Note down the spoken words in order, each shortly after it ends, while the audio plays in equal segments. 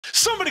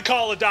Somebody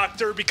call a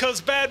doctor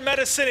because bad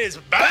medicine is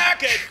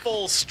back at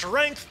full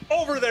strength.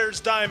 Over there's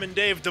Diamond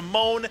Dave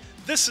Damone.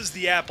 This is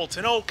the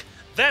Appleton Oak.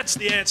 That's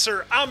the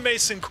answer. I'm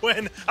Mason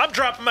Quinn. I'm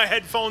dropping my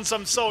headphones.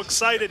 I'm so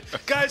excited.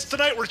 Guys,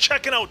 tonight we're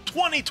checking out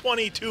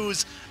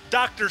 2022's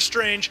Doctor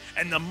Strange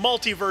and the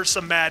Multiverse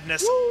of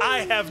Madness. Woo! I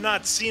have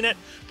not seen it,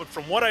 but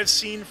from what I've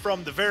seen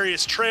from the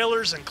various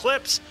trailers and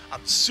clips,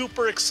 I'm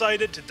super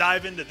excited to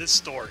dive into this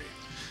story.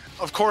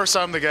 Of course,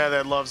 I'm the guy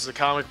that loves the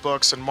comic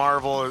books and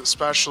Marvel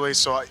especially,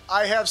 so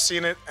I have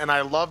seen it and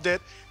I loved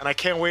it, and I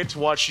can't wait to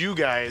watch you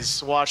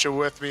guys watch it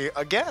with me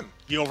again.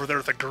 You over there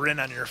with a grin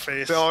on your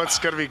face. Oh, it's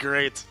going to be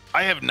great.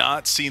 I have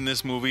not seen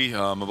this movie.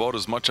 About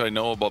as much I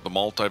know about the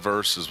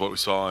multiverse as what we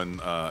saw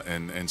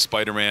in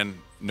Spider-Man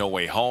No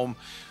Way Home.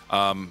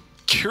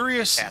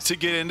 Curious to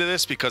get into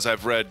this because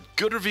I've read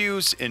good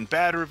reviews and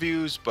bad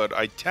reviews, but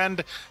I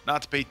tend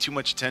not to pay too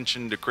much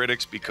attention to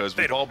critics because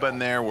we've all been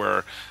there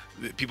where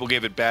people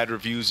gave it bad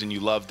reviews and you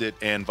loved it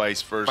and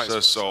vice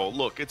versa. So,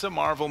 look, it's a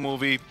Marvel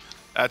movie.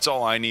 That's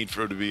all I need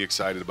for to be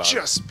excited about.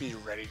 Just be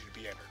ready to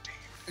be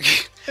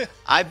entertained.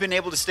 I've been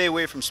able to stay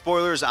away from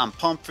spoilers. I'm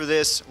pumped for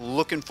this.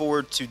 Looking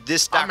forward to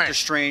this Doctor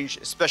Strange,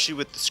 especially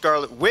with the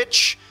Scarlet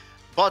Witch.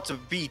 About to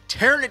be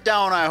tearing it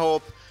down, I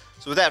hope.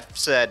 So with that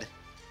said,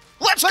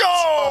 let's go!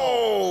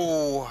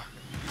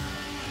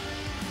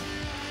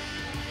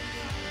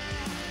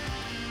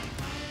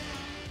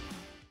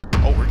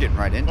 Oh, we're getting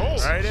right into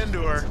this. Right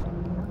into her.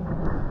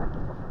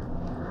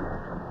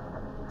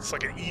 It's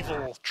like an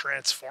evil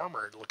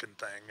transformer-looking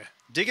thing.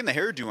 Digging the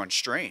hairdo on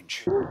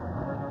Strange.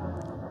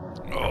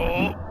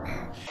 Oh,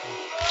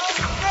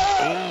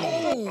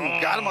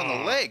 Got him on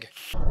the leg.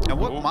 Now,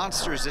 what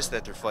monster is this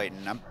that they're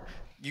fighting?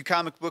 You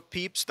comic book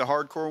peeps, the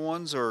hardcore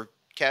ones or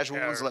casual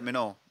ones, let me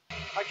know.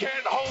 I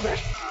can't hold it.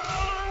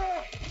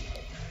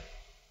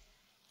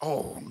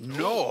 Oh,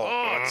 no.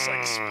 Oh, it's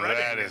like spreading.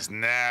 that is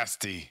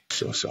nasty.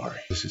 So sorry.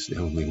 This is the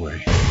only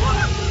way.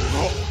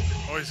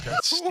 Oh, he's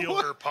got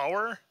steel her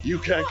power. You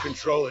can't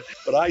control it,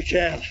 but I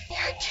can.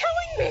 You're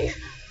killing me.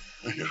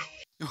 I know.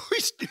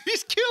 He's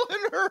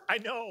killing her. I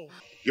know.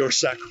 Your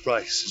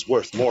sacrifice is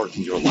worth more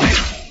than your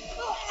life.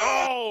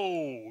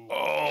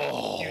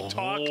 Oh, you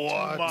talk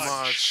too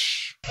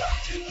much.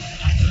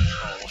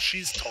 Oh,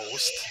 she's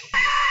toast.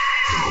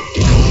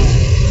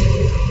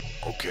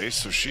 Okay,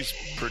 so she's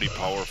pretty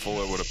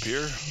powerful, it would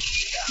appear.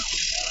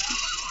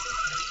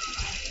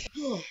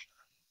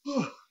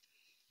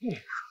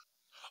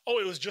 Oh,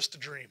 it was just a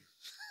dream.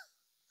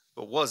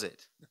 But was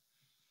it?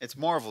 It's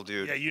Marvel,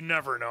 dude. Yeah, you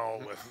never know.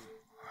 With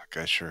That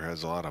guy sure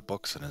has a lot of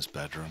books in his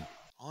bedroom.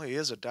 Oh, he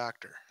is a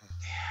doctor.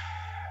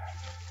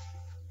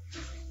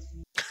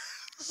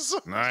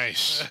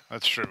 Nice.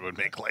 That sure would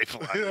make life a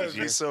lot That'd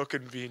easier. be so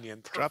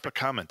convenient. Drop a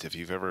comment if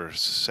you've ever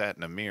sat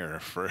in a mirror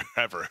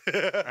forever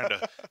trying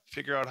to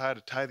figure out how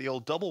to tie the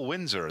old double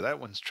Windsor. That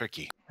one's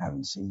tricky.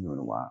 Haven't seen you in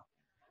a while.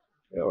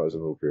 Yeah, I was a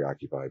little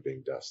preoccupied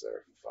being dust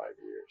there for 5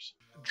 years.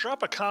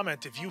 drop a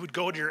comment if you would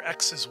go to your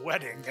ex's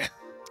wedding.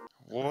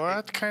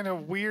 What kind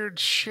of weird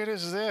shit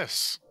is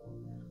this?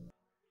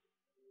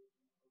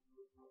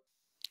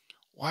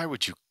 Why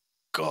would you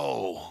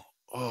go?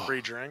 Ugh.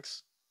 Free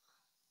drinks.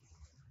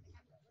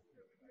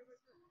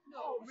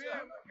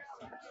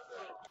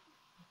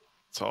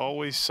 It's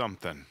always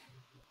something.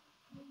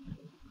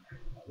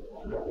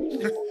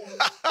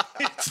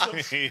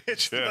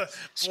 It's the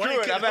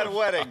Screw it, I'm at a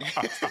wedding.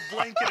 It's the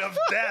blanket of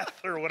death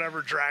or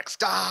whatever Drax.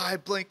 Die,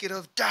 blanket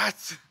of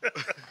death.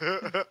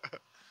 So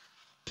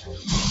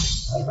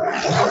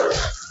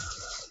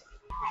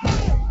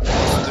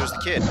there's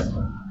the kid.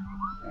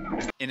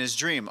 In his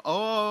dream.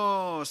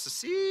 Oh, so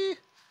see?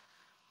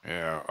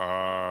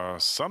 Yeah,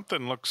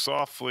 something looks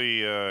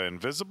awfully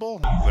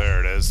invisible. There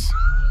it is.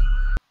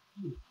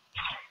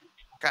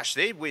 Gosh,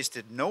 they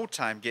wasted no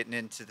time getting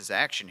into this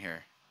action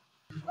here.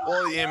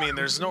 Well, yeah, I mean,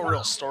 there's no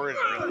real story to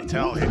really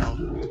tell, you know.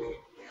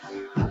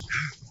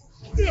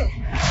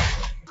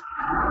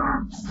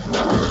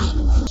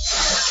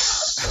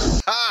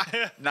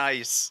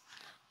 Nice.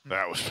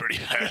 That was pretty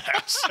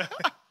badass.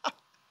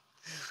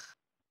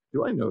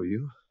 Do I know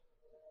you?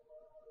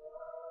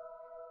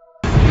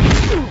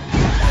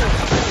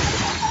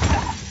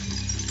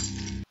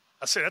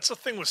 I say that's the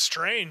thing with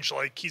Strange.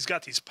 Like, he's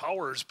got these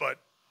powers, but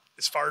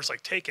as far as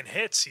like taking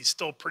hits, he's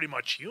still pretty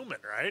much human,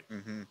 right?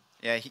 Mm-hmm.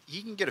 Yeah,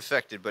 he can get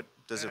affected, but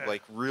does it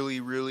like really,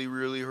 really,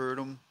 really hurt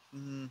him?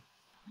 Mm-hmm.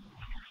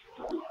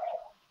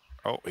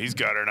 Oh, he's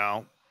got her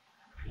now.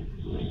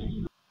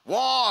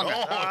 Wong!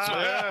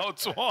 Oh,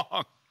 it's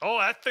Wong. Oh,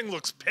 that thing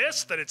looks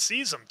pissed that it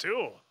sees him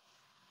too.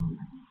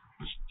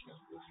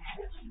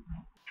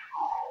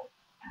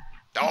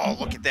 Oh,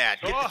 look at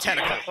that. Get the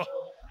tentacle.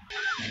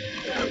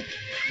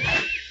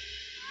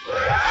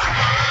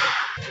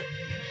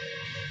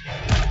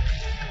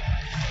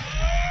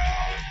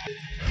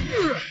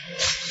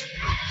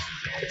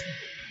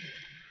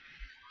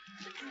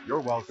 You're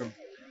welcome.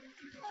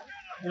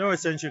 You know,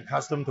 it's ancient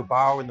custom to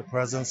bow in the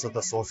presence of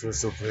the Sorcerer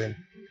Supreme.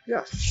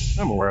 Yes,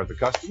 I'm aware of the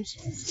customs.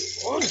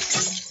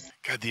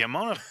 God, the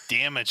amount of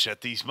damage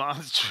that these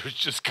monsters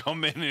just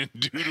come in and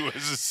do to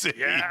us a city.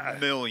 Yeah.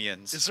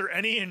 Millions. Is there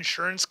any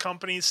insurance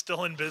companies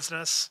still in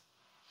business?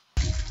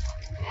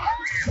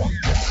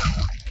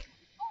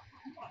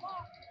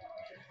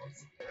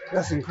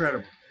 That's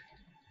incredible.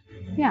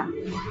 Yeah.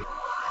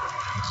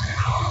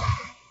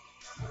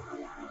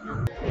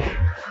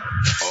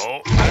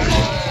 Oh.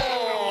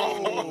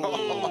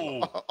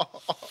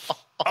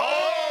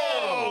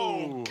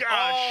 Oh, gosh.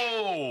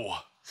 Oh.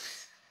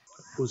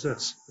 Who's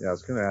this? Yeah, I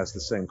was going to ask the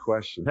same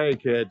question. Hey,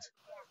 kid.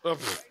 What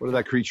did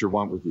that creature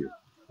want with you?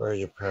 Where are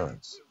your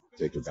parents?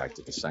 Take her back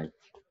to the sanctum.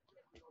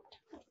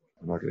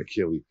 I'm not going to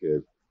kill you,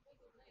 kid.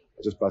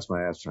 I just bust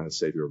my ass trying to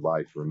save your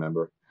life,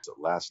 remember? So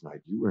last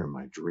night, you were in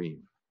my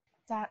dream.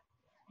 That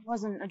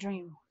wasn't a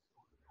dream.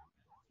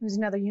 It was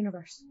another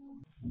universe.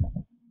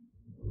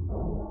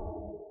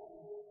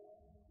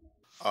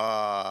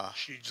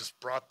 She just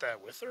brought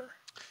that with her?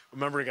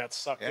 Remember, he got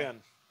sucked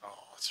in. Oh,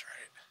 that's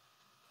right.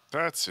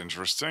 That's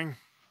interesting.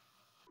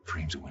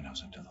 Dreams are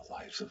windows into the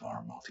lives of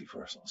our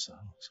multiversal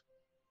selves.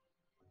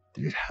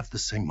 Did it have the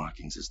same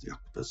markings as the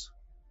octopus?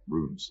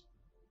 Runes.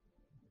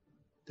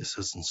 This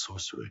isn't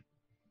sorcery.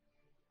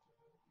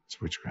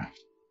 It's witchcraft.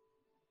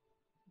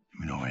 Do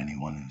we know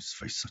anyone who's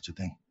faced such a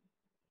thing?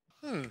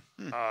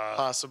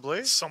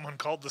 Possibly. Someone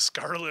called the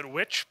Scarlet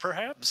Witch,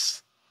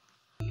 perhaps?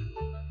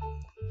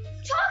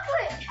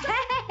 Chocolate!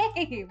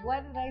 Hey,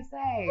 what did I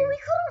say? We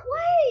couldn't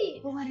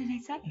wait! Well, what did I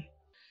say?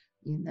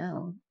 You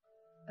know,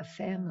 a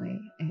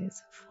family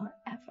is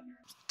forever.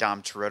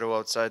 Dom Toretto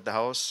outside the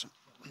house.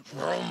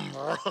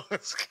 What?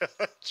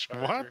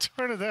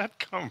 Where did that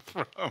come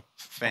from?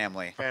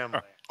 Family. Family.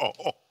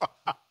 Oh.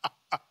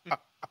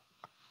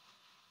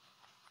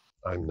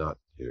 I'm not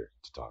here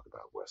to talk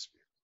about Westview.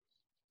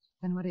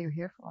 Then what are you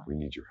here for? We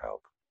need your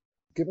help.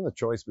 Given the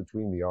choice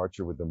between the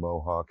archer with the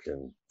mohawk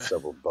and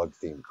several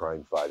bug-themed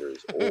crime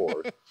fighters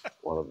or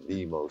one of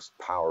the most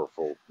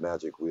powerful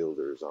magic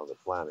wielders on the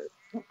planet,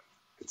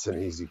 it's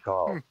an easy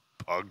call.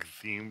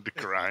 Bug-themed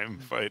crime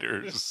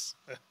fighters.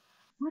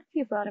 What if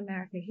you brought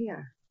America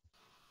here?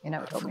 You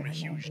know, From a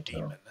huge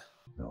demon.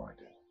 No, I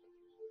didn't.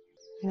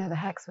 You know, the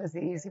hex was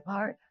the easy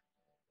part.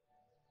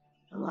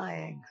 The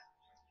lying,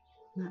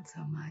 not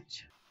so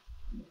much.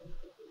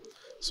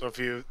 So if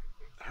you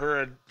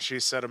heard she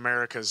said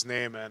America's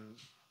name and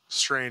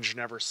Strange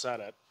never said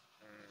it.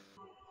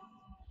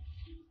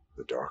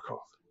 The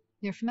Darkhold.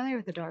 You're familiar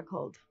with the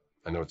Darkhold?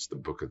 I know it's the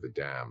Book of the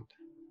Damned,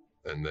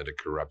 and that it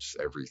corrupts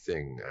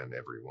everything and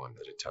everyone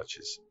that it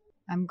touches.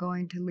 I'm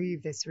going to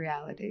leave this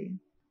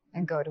reality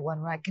and go to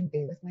one where I can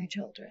be with my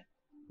children.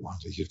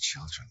 Wanda, your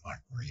children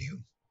aren't real.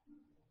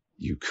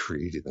 You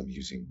created them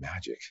using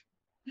magic.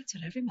 That's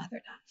what every mother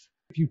does.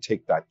 If you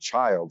take that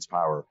child's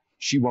power,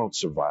 she won't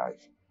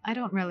survive. I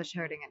don't relish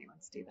hurting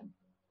anyone, Stephen.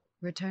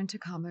 Return to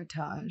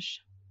Comertage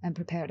and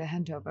prepare to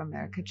hand over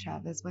America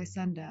Chavez by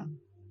sundown.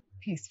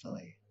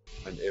 Peacefully.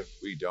 And if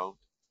we don't?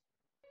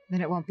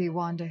 Then it won't be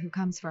Wanda who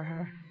comes for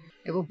her.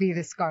 It will be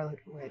the Scarlet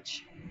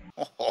Witch.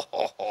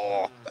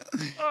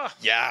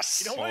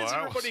 Yes. You know, why has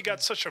everybody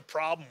got such a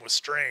problem with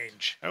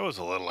Strange? That was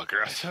a little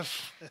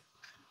aggressive.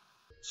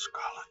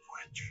 Scarlet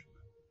Witch.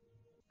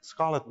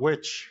 Scarlet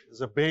Witch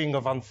is a being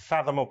of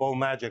unfathomable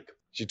magic.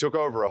 She took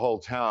over a whole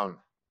town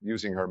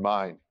using her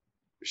mind.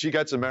 If she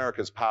gets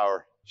America's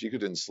power, she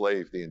could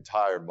enslave the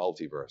entire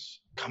multiverse.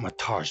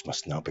 Comertage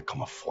must now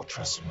become a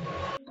fortress.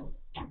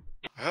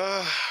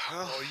 Well,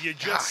 you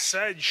just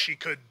said she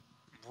could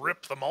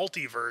rip the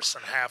multiverse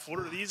in half. What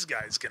are these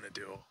guys going to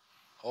do?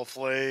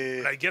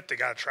 Hopefully. I get they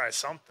got to try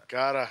something.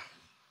 Gotta.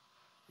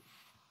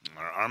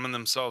 They're arming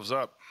themselves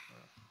up.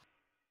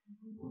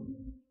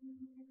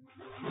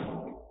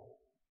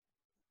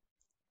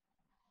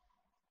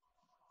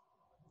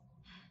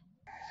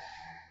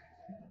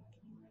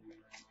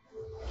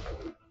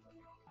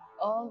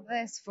 All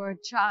this for a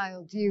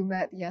child you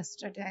met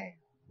yesterday.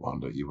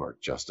 Wanda, you are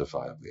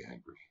justifiably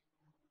angry.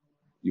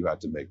 You had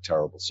to make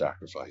terrible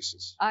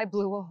sacrifices. I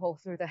blew a hole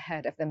through the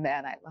head of the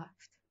man I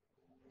loved.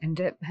 And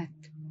it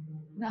meant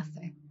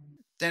nothing.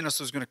 Thanos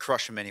was going to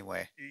crush him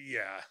anyway.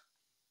 Yeah.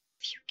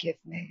 If you give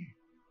me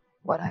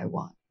what I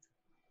want,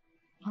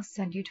 I'll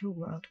send you to a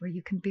world where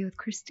you can be with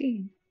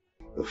Christine.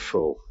 The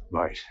full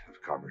might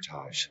of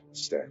Comertage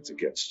stands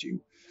against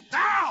you.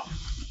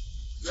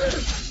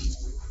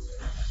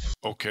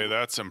 Okay,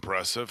 that's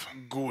impressive.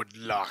 Good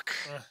luck.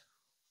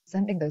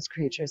 Sending those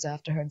creatures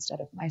after her instead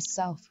of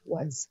myself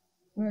was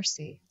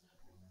mercy.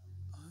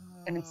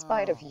 And in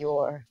spite of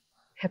your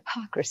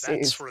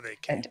hypocrisies That's where they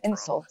came and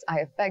insults, I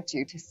have begged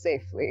you to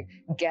safely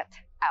get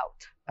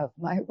out of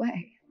my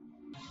way.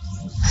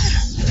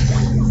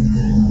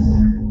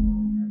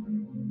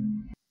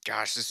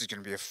 Gosh, this is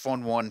going to be a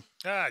fun one.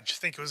 Did you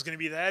think it was going to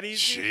be that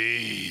easy?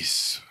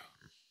 Jeez.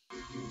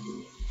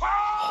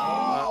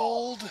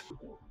 Hold.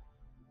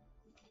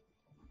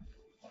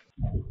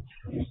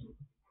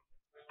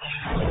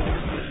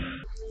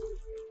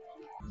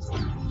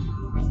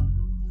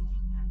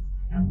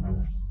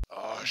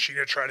 Oh, is she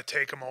going to try to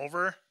take him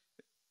over?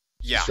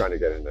 Yeah. She's trying to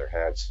get in their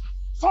heads.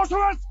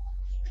 Sorcerers!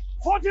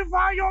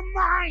 Fortify your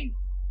mind!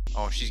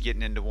 Oh, she's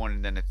getting into one,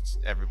 and then it's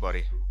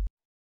everybody.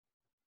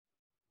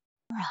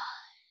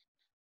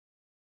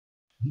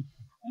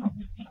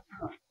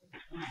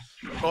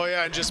 Oh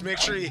yeah, and just make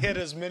sure you hit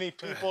as many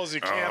people as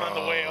you can on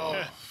the way home.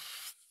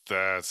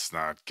 That's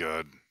not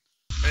good.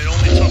 It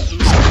only took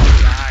Lucy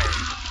to die.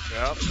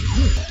 Yep.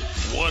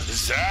 What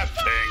is that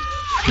thing?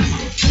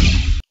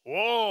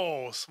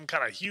 Whoa, some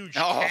kind of huge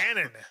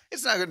cannon.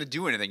 It's not going to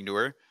do anything to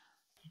her.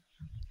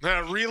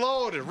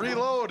 Reload.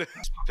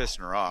 It's pissing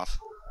her off.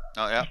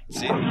 Oh, yeah.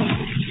 See?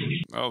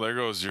 Oh, there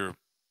goes your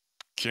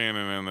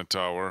cannon in the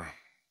tower.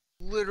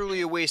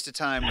 Literally a waste of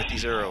time with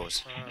these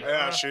arrows.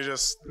 Yeah, she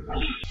just...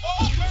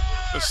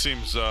 This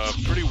seems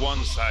pretty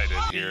one-sided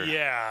here.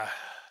 Yeah,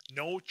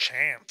 no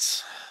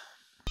chance.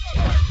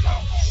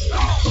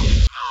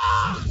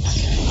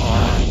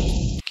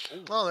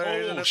 Well, there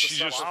you didn't have to she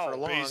just suffer for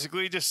long.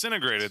 basically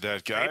disintegrated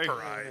that guy.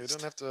 You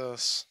didn't have to...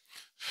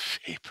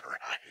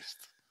 Vaporized.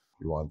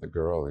 You want the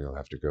girl, you'll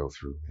have to go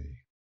through me.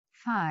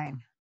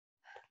 Fine.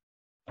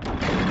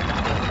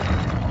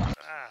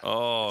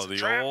 Oh,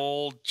 the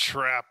old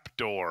trap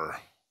door.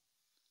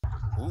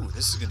 Ooh,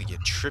 this is going to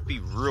get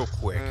trippy real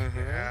quick.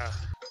 Yeah.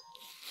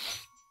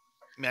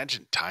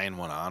 Imagine tying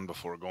one on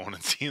before going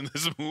and seeing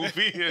this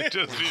movie. It'd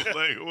just be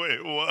like,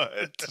 wait,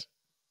 what?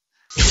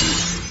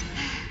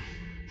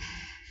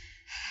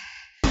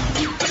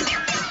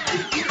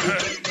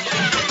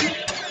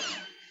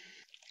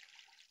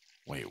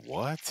 Wait,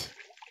 what?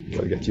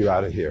 Gotta get you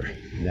out of here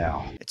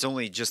now. It's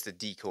only just a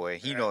decoy.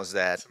 He knows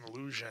that. It's an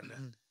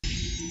illusion.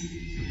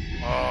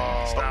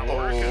 Oh, It's not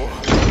working.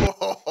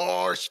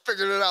 Oh, she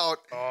figured it out.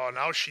 Oh,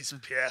 now she's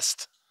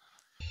pissed.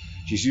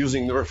 She's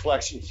using the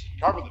reflections.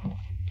 Cover them.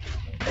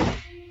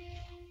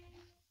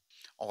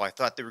 Oh, I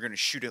thought they were going to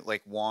shoot it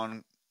like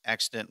Wong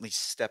accidentally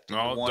stepped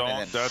into No, one. don't.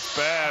 And then... That's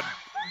bad.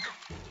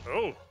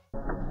 Oh.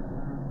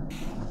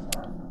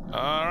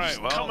 All right,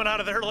 well. Coming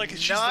out of there like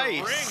she's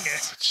the ring.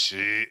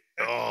 Gee.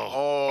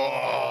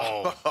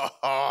 Oh.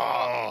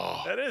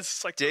 That is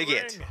it's like Dig the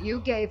it. ring. You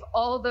gave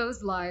all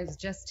those lies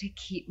just to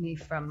keep me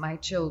from my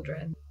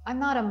children. I'm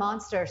not a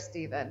monster,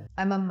 Stephen.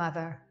 I'm a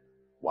mother.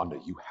 Wanda,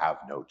 you have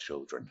no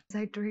children.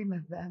 I dream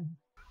of them.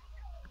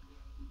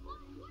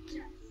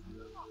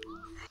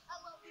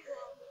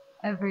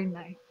 Every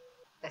night,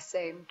 the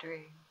same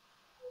dream.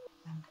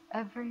 And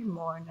every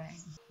morning,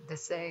 the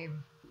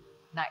same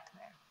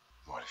nightmare.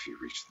 What if you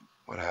reach them?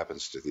 What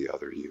happens to the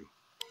other you?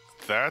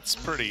 That's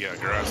pretty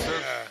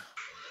aggressive.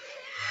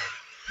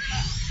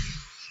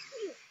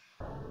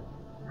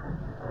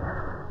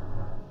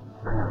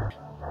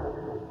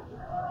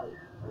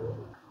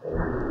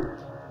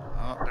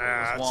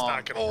 Nah, it's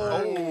not gonna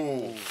work.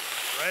 Oh.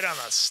 Right on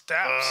the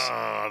steps.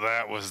 Oh,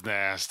 that was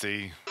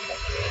nasty.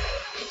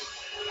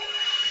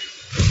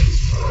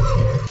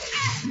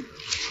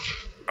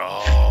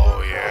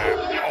 Oh,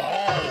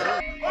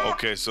 yeah. Oh.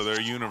 Okay, so they're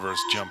universe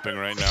jumping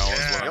right now is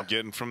what I'm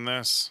getting from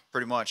this.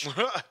 Pretty much.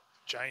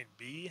 Giant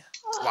bee.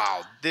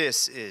 Wow,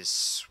 this is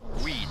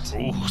sweet.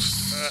 Ooh,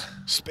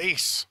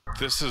 space.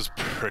 This is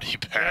pretty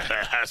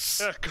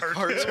badass.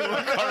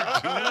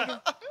 Cartoon.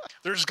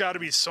 There's got to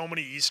be so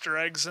many Easter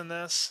eggs in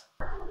this.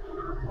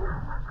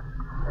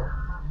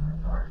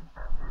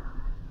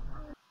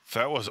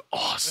 That was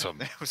awesome.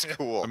 That was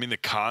cool. I mean, the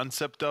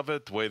concept of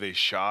it, the way they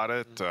shot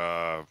it,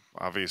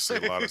 obviously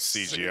a lot of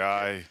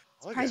CGI.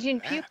 Surprised you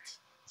didn't puke?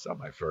 It's not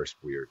my first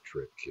weird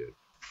trip, kid.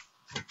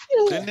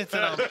 Didn't it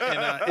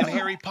in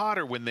Harry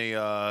Potter when they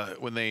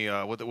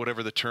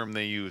whatever the term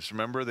they use?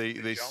 Remember they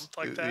jumped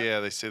like that? Yeah,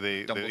 they say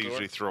they Dumbledore?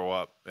 usually throw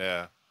up.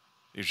 Yeah,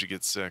 usually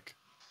get sick.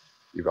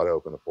 You gotta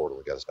open the portal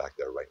and get us back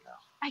there right now.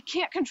 I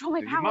can't control my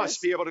You powers.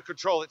 must be able to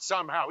control it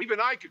somehow. Even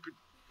I could.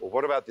 Well,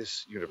 what about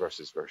this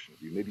universe's version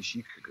of you? Maybe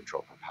she could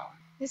control her power.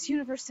 This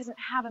universe doesn't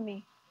have a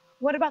me.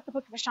 What about the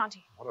Book of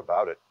Vishanti? What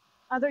about it?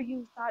 Other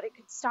you thought it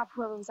could stop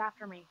whoever was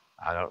after me.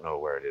 I don't know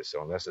where it is.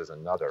 So unless there's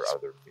another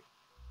other me,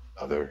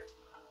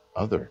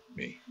 other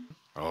me.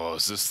 Oh,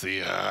 is this the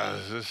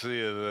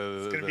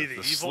gonna be the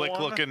evil slick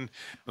one? looking?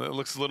 It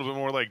looks a little bit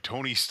more like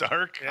Tony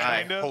Stark. Yeah. I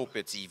Kinda. hope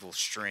it's Evil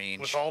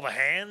Strange. With all the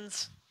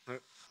hands. You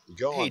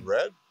go Hey. on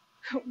red.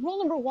 Rule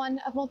number 1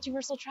 of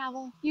multiversal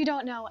travel, you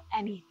don't know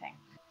anything.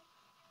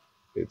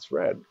 It's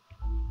red.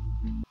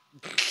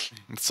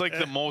 It's like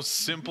the most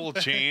simple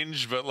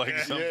change, but like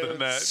something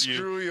that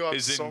screw you up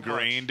is so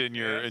ingrained much.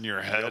 in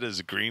your head as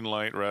a green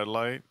light, red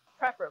light.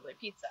 Preferably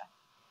pizza.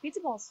 Pizza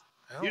balls.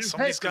 Well, You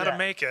somebody's pay for got to that.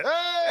 make it.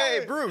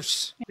 Hey,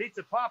 Bruce.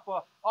 Pizza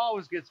Papa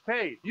always gets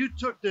paid. You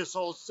took this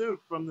old suit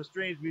from the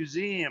Strange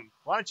Museum.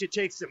 Why don't you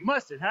take some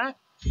mustard, huh?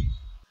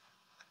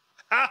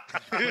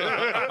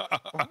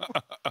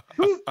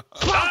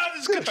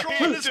 Just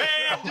controlling his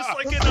hand, just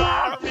like in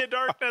Army of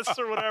Darkness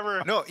or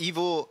whatever. No,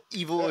 evil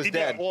is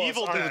dead. Well,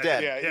 Evil it's dead.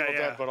 dead. dead. Yeah, evil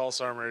Yeah. dead, but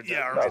also armored dead.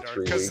 Yeah, Army of About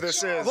 3 Darkness. Because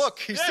this is... Look,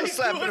 he's still he's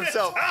slapping doing it.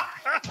 himself.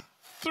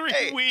 3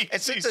 Hey, weeks.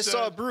 and since he I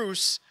saw said.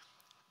 Bruce,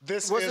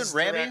 This Wasn't is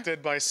Raimi?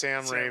 directed by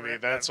Sam Raimi.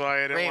 That's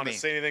why I didn't want to Raimi.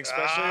 say anything,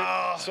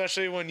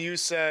 especially when you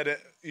said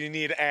you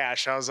need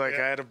Ash. I was like,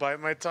 I had to bite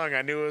my tongue.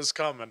 I knew it was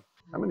coming.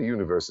 How many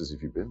universes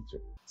have you been to?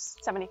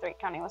 73,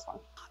 counting this one.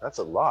 That's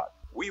a lot.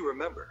 We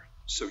remember,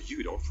 so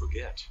you don't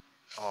forget.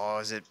 Oh,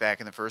 is it back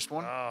in the first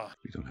one?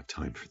 We don't have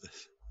time for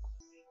this.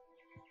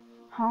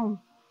 Home.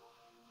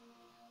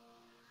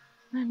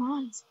 My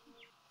mom's.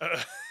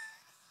 Looks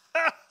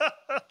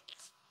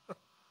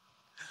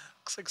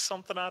like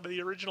something out of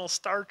the original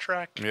Star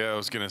Trek. Yeah, I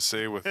was gonna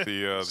say with the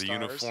Stars.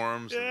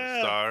 uniforms and Yeah. the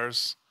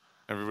stars,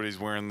 everybody's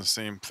wearing the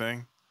same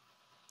thing.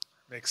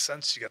 Makes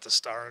sense. You got the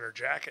star in her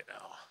jacket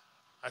now.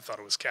 I thought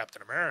it was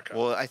Captain America.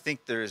 Well, I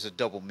think there's a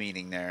double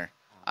meaning there.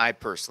 I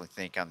personally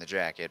think on the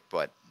jacket,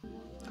 but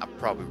I'm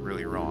probably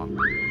really wrong.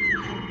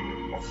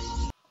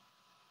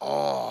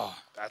 Oh,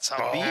 that's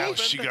how it happened.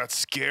 She got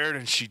scared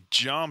and she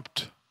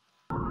jumped.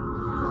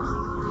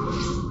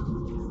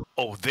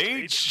 Oh,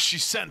 she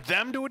sent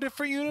them to a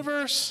different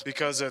universe?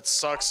 Because it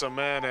sucks them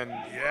in, and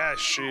yeah,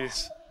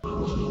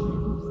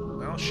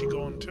 well, she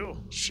going too.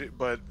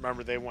 But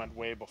remember, they went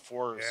way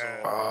before.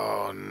 Yeah. So,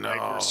 oh no!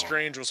 Like where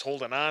Strange was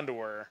holding on to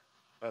her.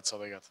 That's how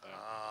they got to that.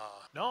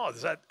 No,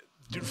 is that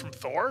dude from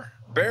Thor?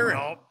 Baron.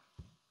 No.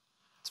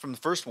 It's from the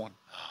first one.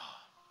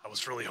 I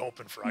was really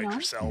hoping for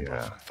Idris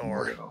Elba from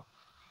Thor. Mordo.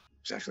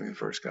 He's actually the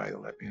first guy to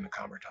let me in a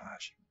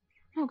counterpart.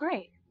 Oh,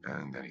 great.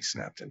 And then he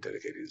snapped and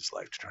dedicated his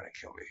life to trying to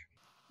kill me.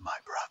 My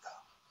brother.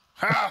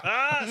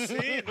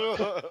 See?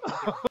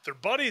 They're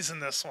buddies in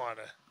this one.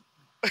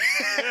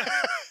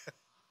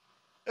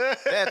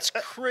 That's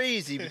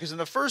crazy, because in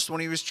the first one,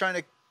 he was trying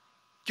to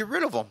get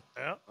rid of them.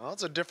 Yeah. Well,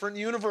 it's a different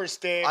universe,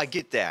 Dave. I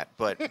get that,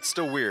 but it's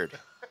still weird.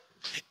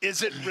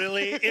 Is it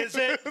really? Is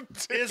it?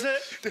 Is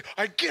it?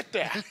 I get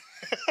that.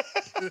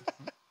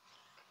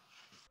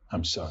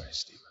 I'm sorry,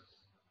 Stephen.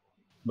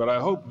 But I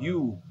hope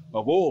you,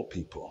 of all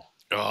people,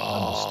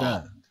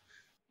 understand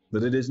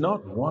that it is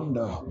not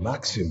Wanda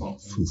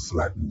Maximoff Who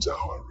threatens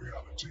our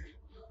reality?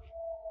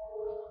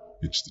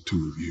 It's the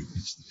two of you.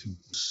 It's the two.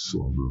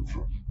 Son of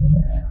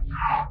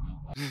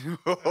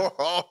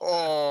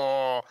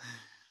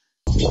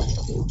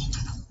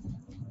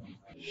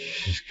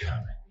She's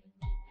coming.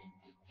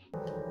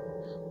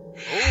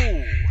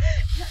 Oh.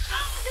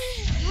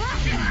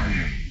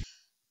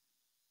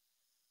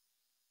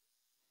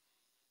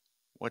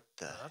 What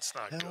the That's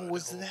not hell good.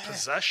 was A little that?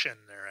 Possession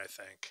there, I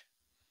think.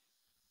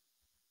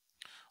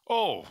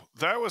 Oh,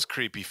 that was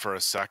creepy for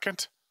a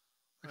second.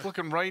 Like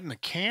looking right in the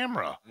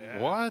camera. Yeah.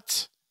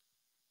 What?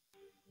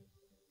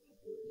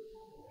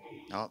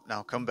 Oh,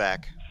 now come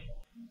back.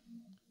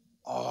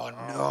 Oh,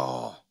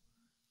 no.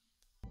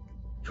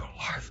 You're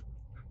alive.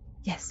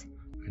 Yes.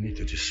 I need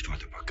to destroy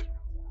the book.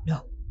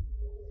 No.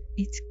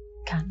 It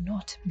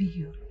cannot be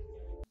you.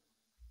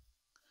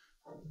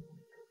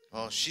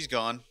 Oh, she's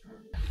gone.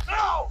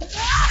 No!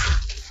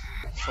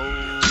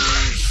 Oh,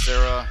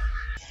 Sarah.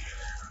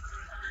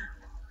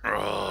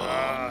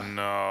 Oh,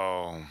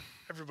 no.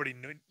 Everybody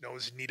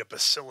knows you need a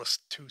bacillus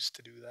tooth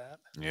to do that.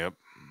 Yep.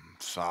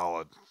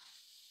 Solid.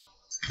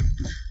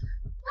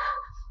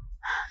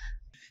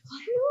 Are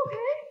you okay?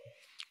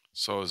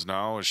 So is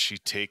she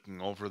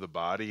taking over the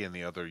body in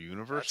the other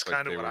universe? That's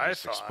kind of they what were I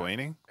just thought.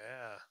 Explaining?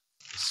 Yeah.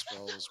 The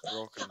spell was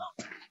broken.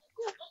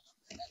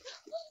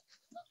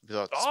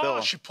 The Oh,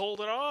 spell. she pulled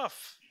it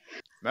off.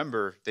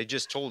 Remember, they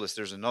just told us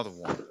there's another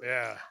one.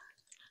 Yeah.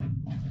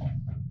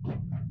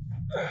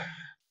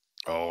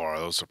 Oh, are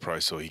those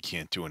surprised so he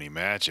can't do any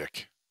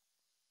magic?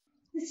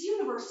 This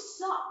universe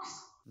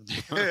sucks.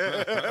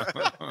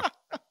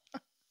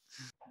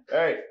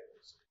 Hey.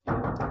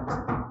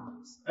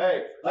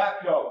 Hey,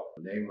 let go.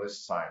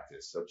 Nameless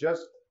scientist. So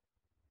just.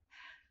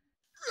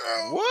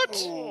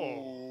 What?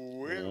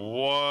 Oh,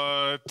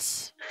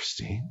 What?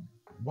 Christine,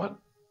 what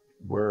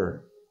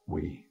were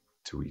we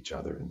to each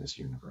other in this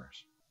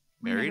universe?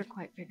 We Married? never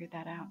quite figured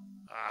that out.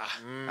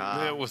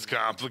 It was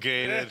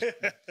complicated.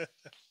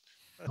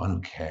 I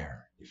don't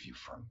care if you're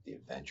from the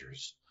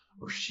Avengers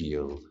or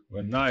S.H.I.E.L.D.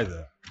 But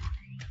neither.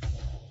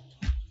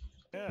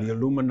 Yeah. The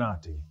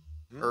Illuminati.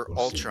 Or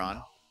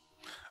Ultron.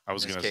 I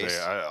was In going this to case.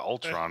 say,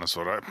 Ultron is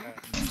what I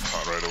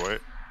thought right away.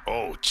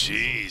 Oh,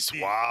 jeez.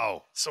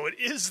 Wow. So it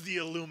is the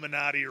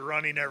Illuminati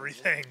running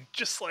everything,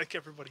 just like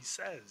everybody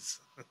says.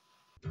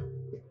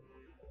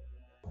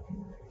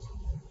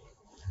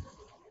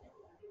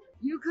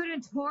 You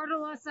couldn't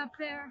portal us up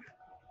there?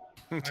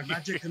 My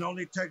magic can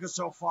only take us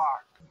so far.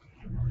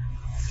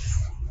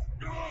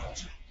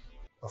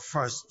 The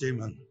first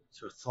demon,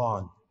 Sir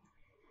Thorn,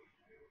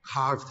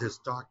 carved his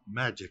dark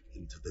magic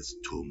into this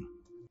tomb.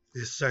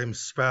 These same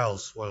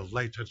spells were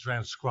later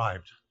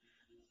transcribed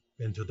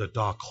into the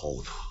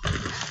Darkhold.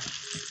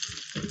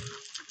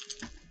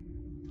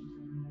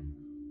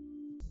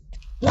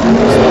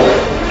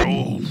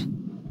 Oh.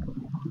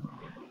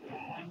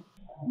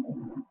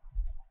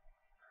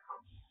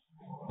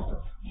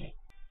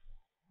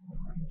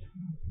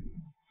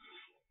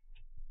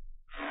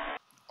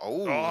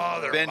 Oh,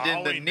 they're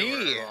bending the bowing to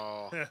knee. her.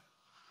 Oh.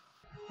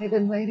 They've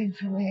been waiting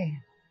for me.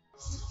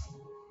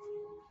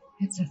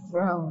 It's a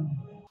throne.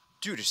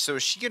 Dude, so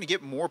is she going to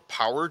get more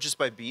power just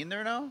by being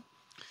there now?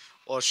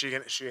 Well, she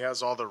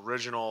has all the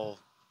original,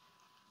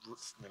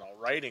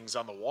 writings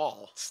on the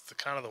wall. It's the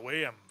kind of the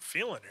way I'm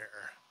feeling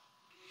here.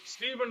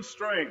 Stephen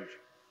Strange.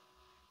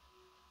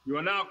 You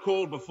are now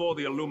called before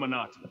the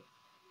Illuminati.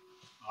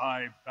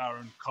 I,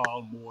 Baron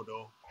Karl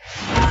Mordo.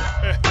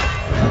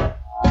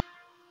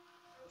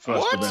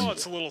 What? Avenger. Oh,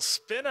 it's a little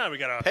spin on. We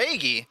got a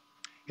Peggy.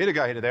 Hit a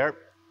guy, hit it there.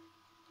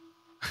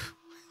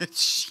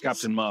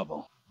 Captain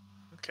Marvel.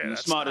 Okay, the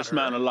that's smartest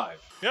not her. man alive.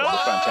 Yeah. What a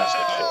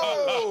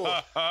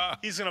fantastic show.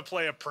 He's gonna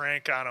play a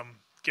prank on him,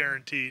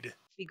 guaranteed.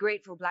 Be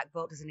grateful Black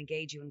Bolt doesn't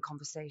engage you in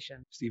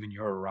conversation. Stephen,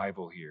 your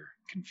arrival here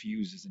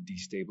confuses and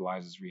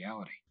destabilizes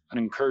reality. An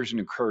incursion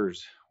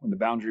occurs when the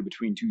boundary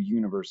between two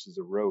universes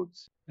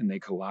erodes and they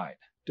collide,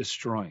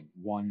 destroying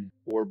one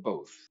or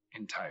both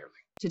entirely.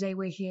 Today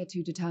we're here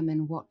to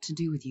determine what to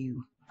do with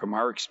you. From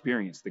our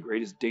experience, the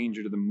greatest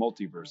danger to the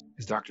multiverse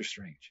is Doctor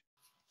Strange.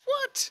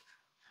 What?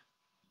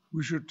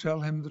 We should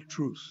tell him the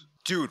truth.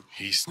 Dude,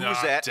 He's who not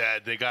is that?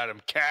 dead. They got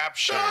him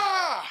captured.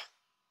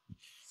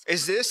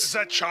 Is this? Is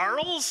that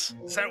Charles?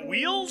 Is that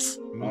Wheels?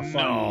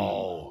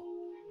 No.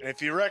 And if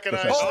you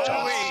recognize,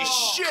 Holy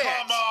shit!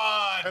 Come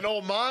on. an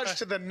homage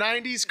to the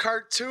 '90s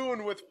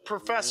cartoon with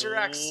Professor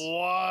X.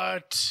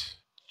 What?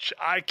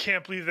 I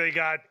can't believe they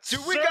got. Dude,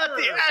 we got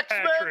the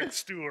X-Men. Patrick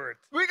Stewart.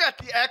 We got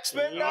the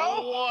X-Men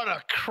now. What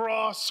a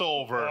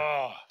crossover.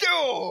 Oh,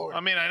 Dude. I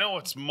mean, I know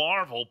it's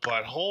Marvel,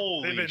 but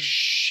holy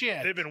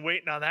shit. They've been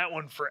waiting on that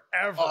one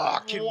forever. Oh,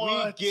 can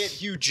we get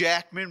Hugh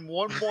Jackman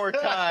one more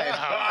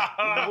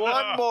time?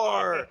 One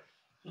more.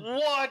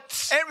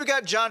 What? And we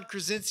got John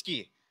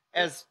Krasinski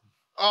as.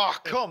 Oh,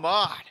 come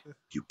on.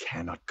 You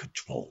cannot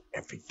control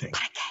everything.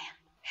 But I can.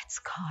 It's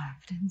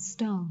carved in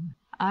stone.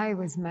 I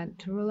was meant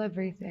to rule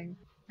everything.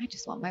 I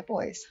just want my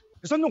boys.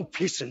 There's no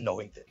peace in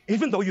knowing that.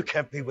 Even though you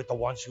can't be with the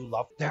ones you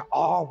love, there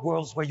are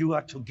worlds where you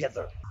are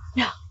together.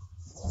 No.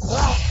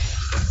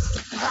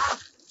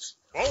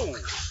 Whoa.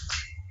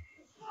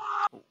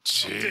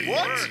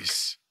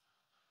 Jeez.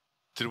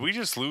 Did we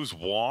just lose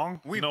Wong?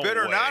 We No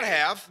better way. not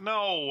have.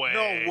 No way.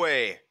 No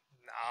way.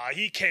 Nah,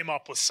 he came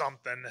up with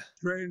something.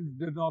 Strange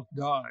did not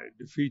die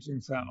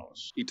defeating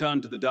Thanos. He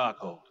turned to the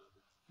Darkhold,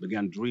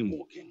 began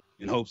dreamwalking,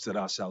 in hopes that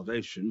our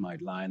salvation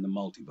might lie in the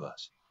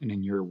multiverse. And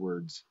in your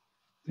words,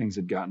 things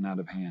had gotten out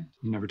of hand.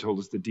 You never told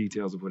us the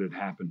details of what had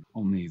happened,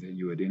 only that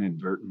you had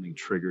inadvertently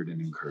triggered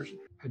an incursion,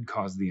 had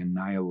caused the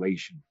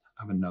annihilation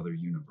of another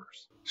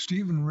universe.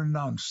 Stephen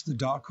renounced the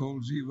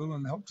Darkhold's evil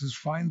and helped us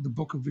find the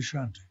Book of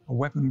Vishanti, a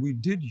weapon we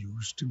did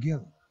use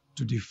together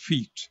to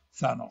defeat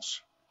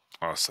Thanos.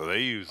 Oh, so they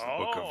used the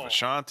Book of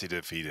Vishanti to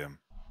defeat him.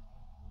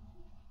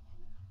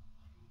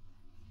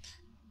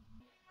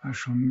 I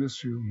shall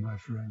miss you, my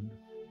friend.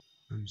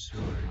 I'm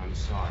sorry. I'm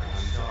sorry.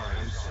 I'm sorry.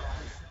 I'm sorry.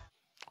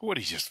 What,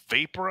 he just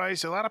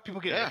vaporized? A lot of people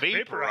get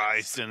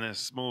vaporized in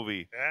this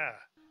movie. Yeah.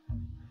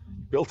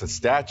 Built a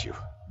statue.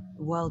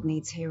 The world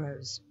needs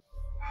heroes.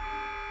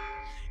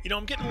 You know,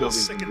 I'm getting a little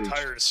sick and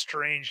tired of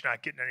Strange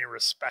not getting any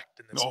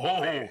respect in this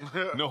movie.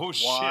 No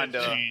shit,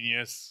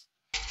 genius.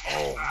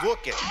 Oh,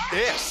 look at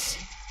this.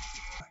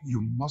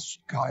 You must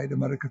guide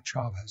America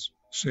Chavez.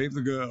 Save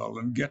the girl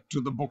and get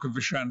to the Book of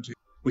Vishanti.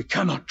 We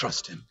cannot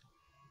trust him.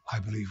 I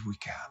believe we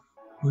can.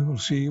 We will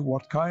see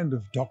what kind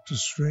of Doctor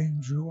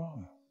Strange you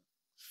are.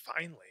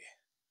 Finally.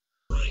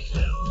 Right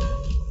now.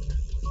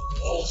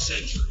 All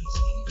centuries.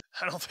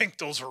 I don't think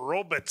those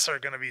robots are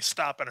going to be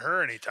stopping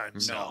her anytime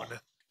soon.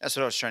 That's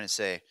what I was trying to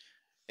say.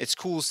 It's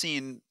cool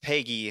seeing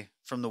Peggy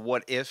from the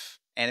What If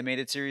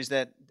animated series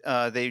that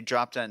they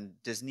dropped on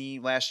Disney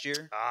last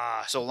year.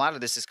 Ah. So a lot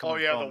of this is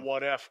coming from... the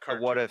What If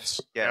cartoons. The What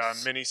Ifs,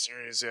 yes. Yeah,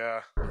 miniseries,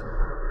 yeah.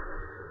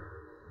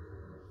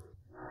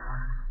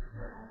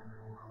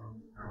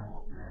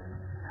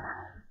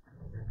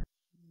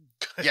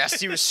 Yes,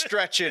 he was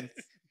stretching.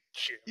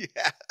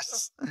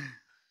 Yes.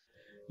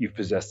 You've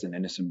possessed an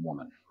innocent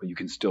woman, but you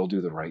can still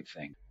do the right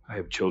thing. I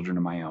have children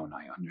of my own.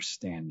 I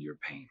understand your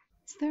pain.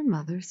 Is their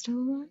mother still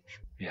alive?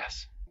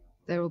 Yes.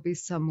 There will be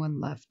someone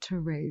left to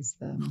raise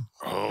them.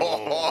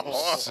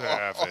 Oh,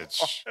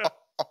 savage.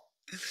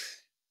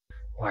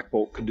 Black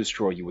Bolt could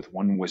destroy you with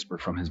one whisper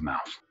from his mouth.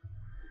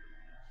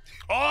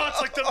 Oh,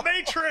 it's like the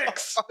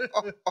Matrix!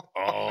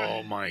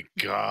 Oh my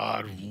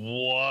God,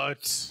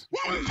 what?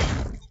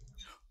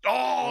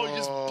 Oh, he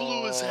just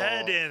blew his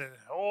head in.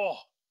 Oh.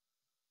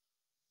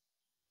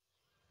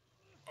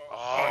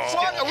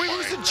 What? Are we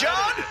losing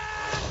John?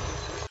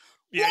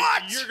 Yeah,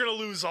 What? You're going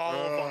to lose all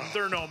of them.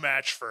 They're no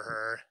match for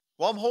her.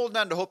 Well, I'm holding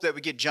on to hope that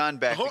we get John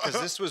back because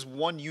this was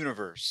one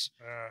universe.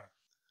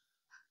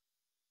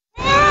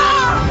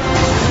 I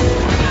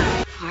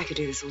could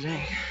do this all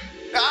day.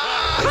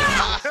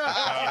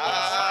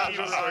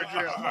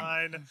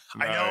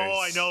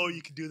 I know,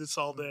 you can do this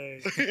all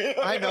day.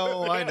 I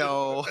know.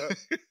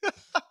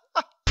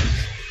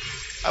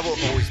 I will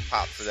always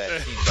pop for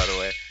that scene, by the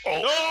way.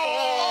 Oh.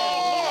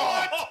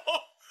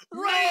 What?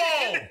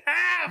 Right in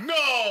half.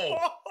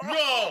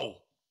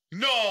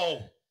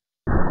 No.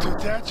 Did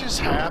that just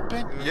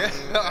happen? Yeah.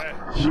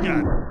 She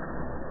got...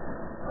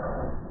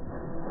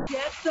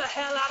 Get the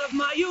hell out of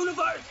my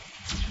universe!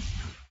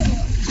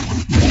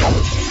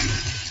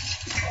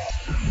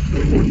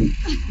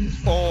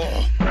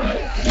 Oh.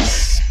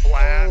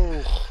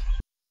 Splat.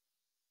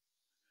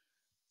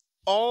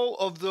 All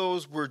of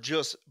those were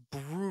just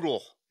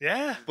brutal.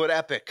 Yeah. But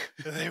epic.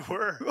 They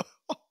were.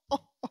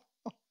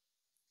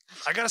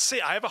 I gotta say,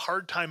 I have a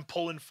hard time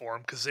pulling for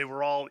them because they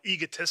were all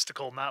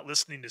egotistical, not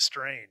listening to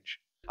Strange.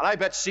 And I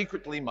bet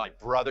secretly, my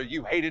brother,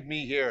 you hated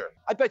me here.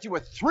 I bet you were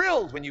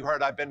thrilled when you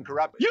heard I've been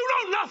corrupt. You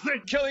know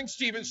nothing! Killing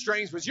Stephen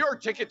Strange was your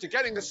ticket to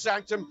getting the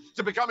Sanctum,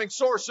 to becoming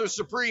Sorcerer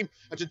Supreme,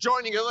 and to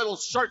joining a little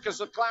circus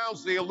of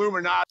clowns, the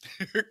Illuminati.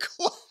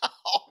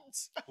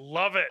 Clowns!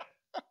 Love it.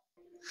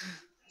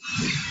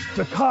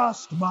 To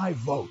cast my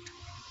vote.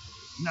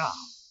 Now.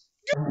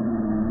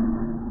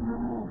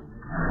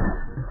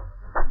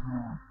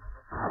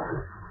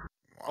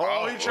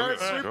 Oh, he tried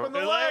sweeping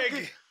the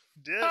leg.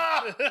 Did.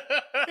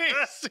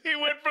 He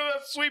went for the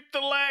sweep the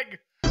leg.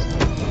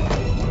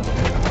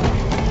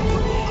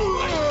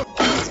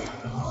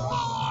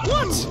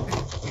 What?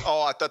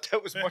 Oh, I thought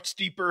that was much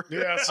deeper.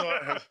 Yeah,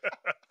 so...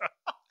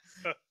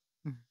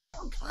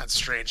 Come on,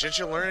 Strange. Didn't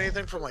you learn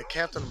anything from, like,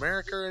 Captain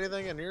America or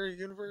anything in your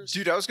universe?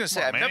 Dude, I was going to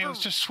say, I've He never... was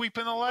just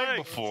sweeping the leg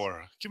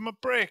before. Give him a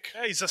break.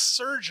 Yeah, he's a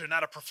surgeon,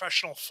 not a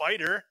professional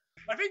fighter.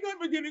 I think I'm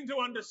beginning to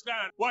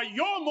understand why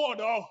your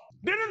Mordo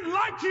didn't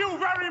like you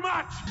very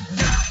much.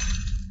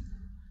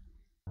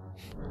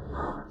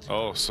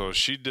 Oh, so is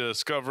she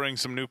discovering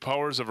some new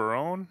powers of her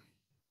own?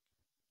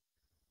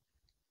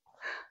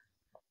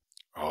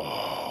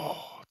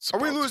 Oh. Are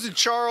we losing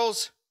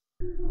Charles?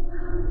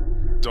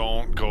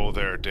 Don't go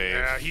there, Dave.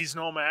 Yeah, he's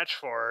no match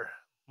for her.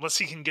 Unless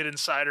he can get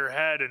inside her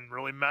head and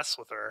really mess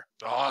with her.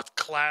 Oh, it's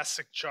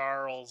classic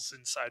Charles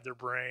inside their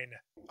brain.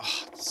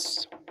 Oh,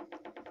 it's so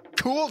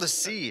cool to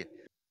see.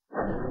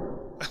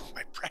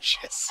 My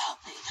precious.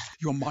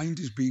 Your mind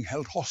is being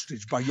held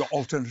hostage by your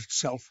alternate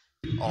self.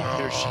 Oh,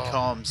 here she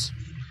comes.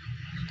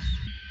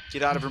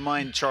 Get out of her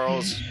mind,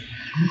 Charles.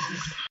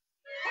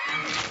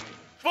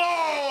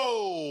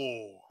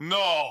 Whoa!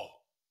 No.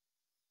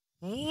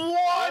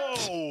 What?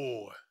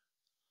 Whoa.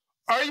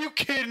 Are you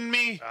kidding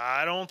me?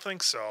 I don't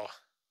think so.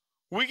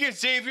 We get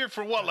Xavier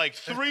for what, like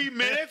 3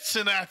 minutes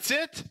and that's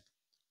it?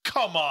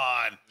 Come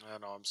on. I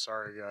know, I'm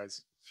sorry,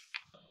 guys.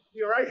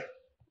 You all right?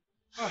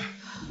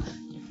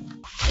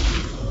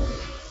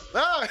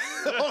 Oh,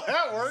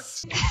 that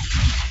works.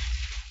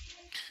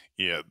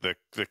 Yeah,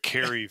 the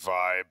Carrie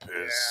vibe is...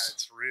 Yeah,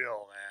 it's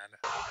real,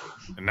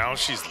 man. And now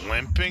she's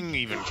limping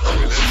even.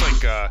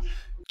 It's like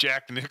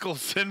Jack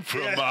Nicholson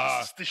from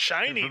The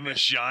Shining. From The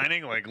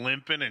Shining, like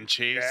limping and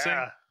chasing.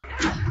 Yeah.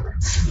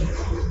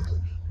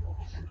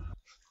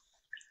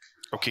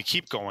 Okay,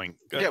 keep going.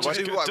 Yeah, why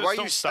are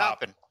you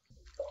stopping?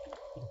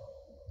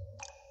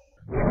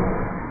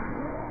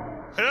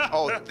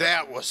 Oh,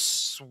 that was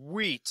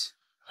sweet.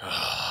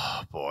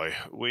 Oh, boy,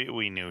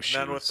 we knew she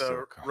And then was with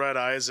the red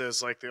eyes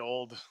is like the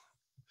old...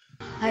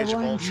 I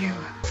warned you.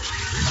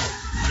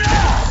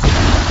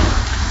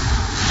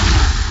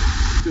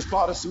 Just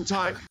bought us some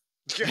time.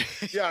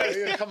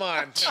 yeah, come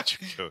on.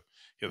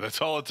 Yeah,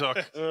 that's all it took.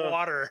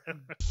 Water.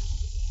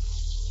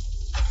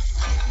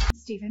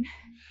 Stephen.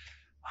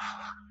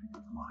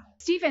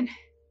 Stephen.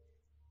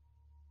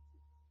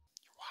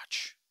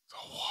 Watch. The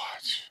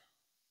watch.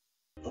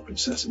 Open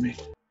sesame.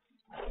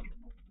 All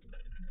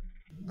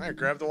right,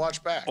 grab the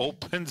watch back.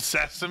 Open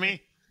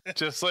sesame?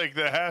 Just like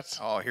that?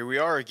 Oh, here we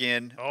are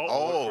again.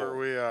 Oh, where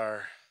we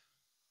are.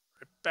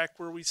 Right back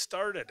where we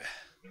started.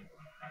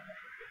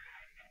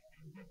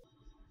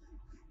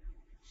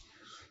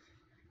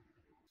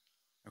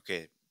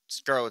 Okay,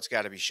 Scarlet's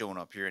got to be showing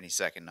up here any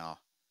second now.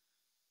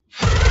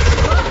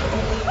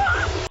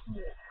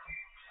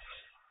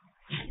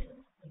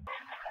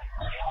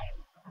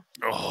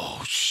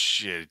 Oh,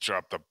 shit.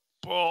 Dropped the...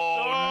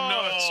 Oh,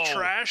 no. It's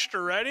trashed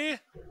already?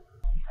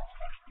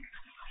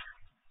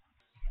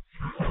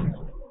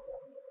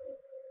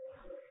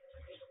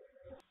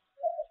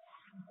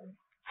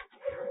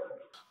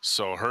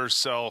 So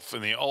herself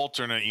in the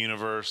alternate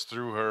universe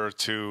threw her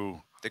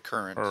to the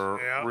current,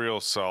 her real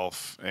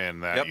self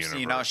in that universe.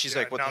 See, now she's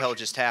like, what the hell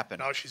just happened?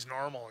 Now she's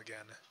normal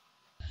again.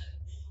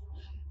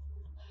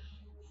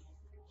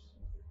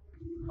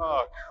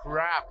 Oh,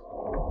 crap.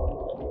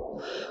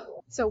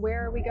 So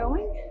where are we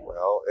going?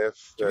 Well,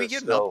 if Did we there's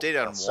get an still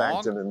update on a Wong?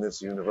 Sanctum in this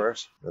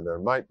universe, then there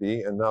might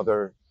be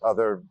another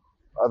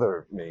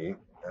me,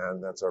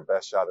 and that's our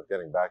best shot of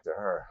getting back to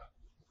her.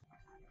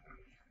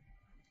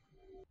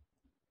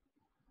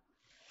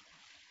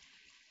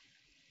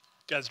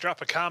 Guys,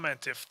 drop a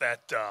comment if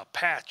that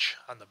patch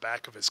on the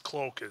back of his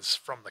cloak is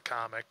from the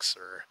comics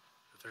or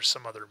if there's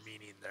some other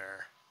meaning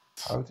there.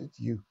 How did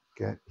you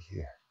get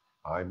here?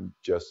 I'm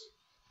just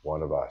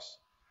one of us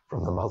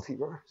from the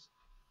multiverse.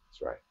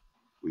 That's right.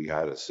 We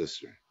had a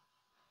sister,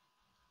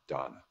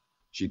 Donna.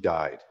 She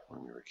died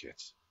when we were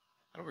kids.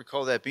 I don't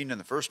recall that being in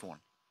the first one.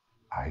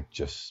 I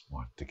just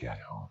want to get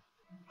home.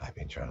 I've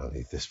been trying to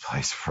leave this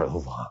place for a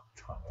long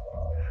time.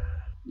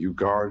 You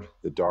guard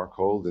the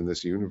Darkhold in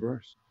this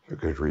universe? For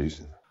good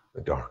reason.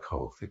 The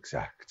Darkhold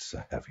exacts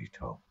a heavy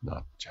toll,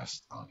 not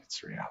just on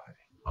its reality,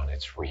 on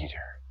its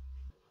reader.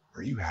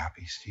 Are you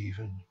happy,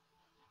 Stephen?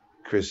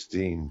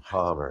 Christine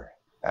Palmer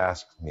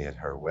asked me at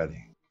her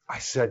wedding. I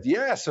said,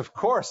 yes, of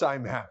course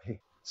I'm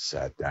happy.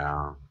 Sat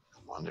down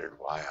and wondered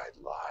why I'd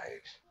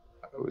lied.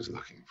 I was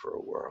looking for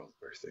a world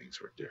where things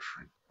were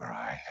different, where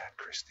I had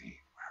Christine,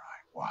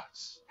 where I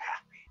was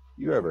happy.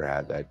 You ever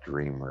had that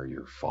dream where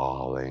you're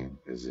falling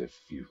as if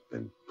you've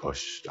been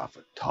pushed off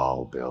a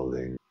tall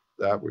building?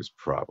 That was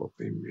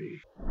probably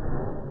me.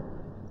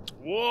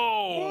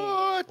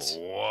 Whoa!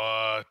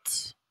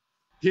 What?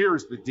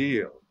 Here's the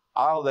deal.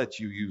 I'll let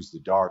you use the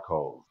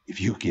Darkhold if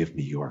you give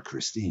me your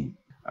Christine.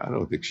 I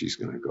don't think she's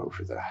going to go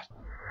for that.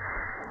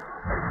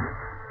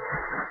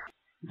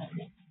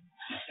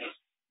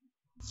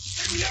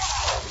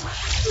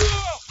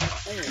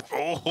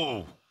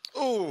 Oh.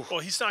 Oh. Well,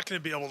 he's not going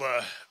to be able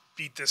to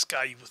beat this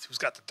guy who's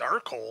got the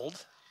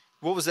Darkhold.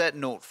 What was that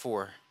note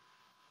for?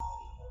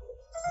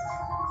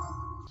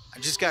 I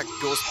just got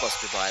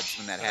Ghostbuster vibes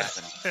when that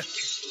happened.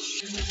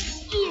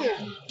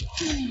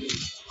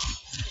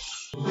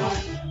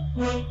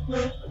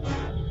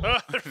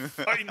 They're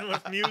fighting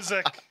with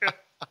music.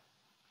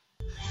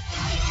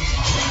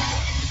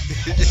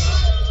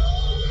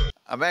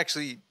 I'm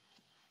actually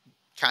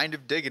kind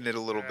of digging it a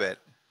little bit.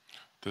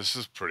 This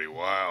is pretty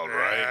wild,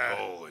 right?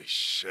 Holy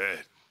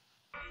shit.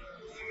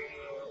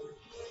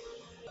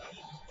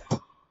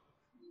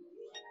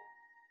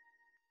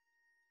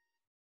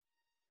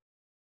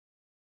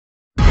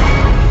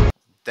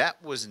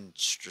 That was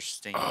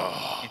interesting.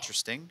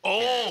 Interesting.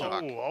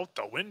 Oh, out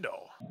the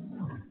window.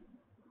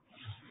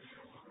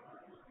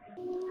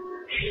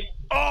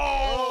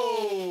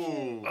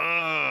 Oh!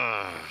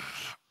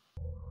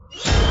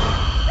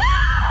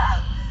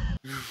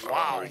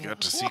 Wow, we got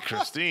to see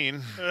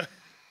Christine.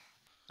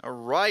 All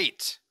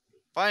right.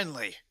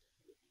 Finally.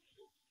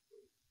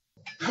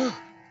 Oh,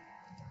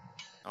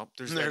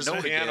 there's that note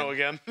the piano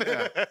again.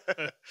 Yeah.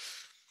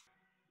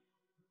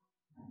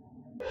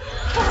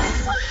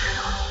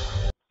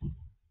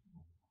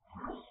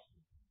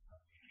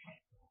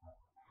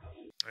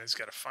 I just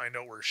got to find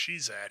out where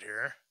she's at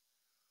here.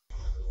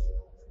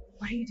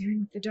 What are you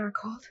doing with the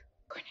Darkhold?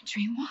 Going to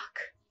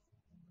dreamwalk?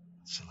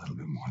 It's a little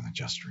bit more than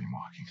just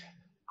dreamwalking.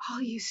 All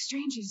you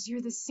strangers,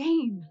 you're the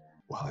same.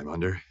 While I'm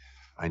under,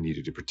 I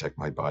needed to protect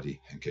my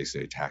body in case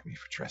they attack me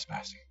for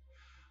trespassing.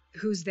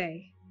 Who's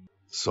they?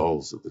 The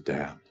souls of the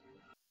damned.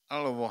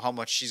 I don't know how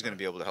much she's going to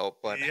be able to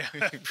help, but Yeah.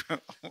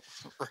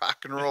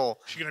 rock and roll.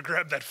 She going to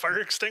grab that fire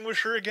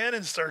extinguisher again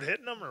and start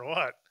hitting them or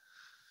what?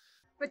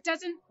 But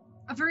doesn't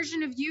a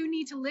version of you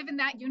need to live in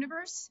that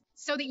universe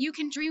so that you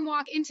can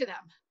dreamwalk into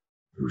them?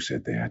 Who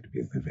said they had to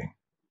be living?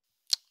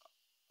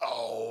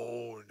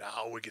 Oh,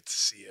 now we get to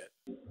see it.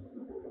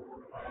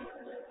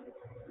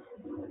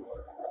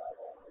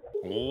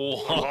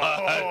 What?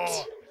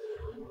 Oh.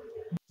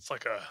 It's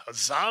like a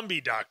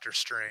zombie Doctor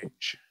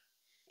Strange.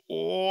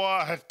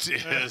 What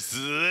is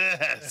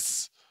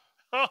this?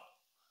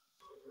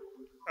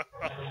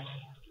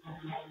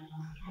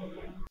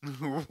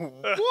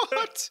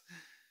 What?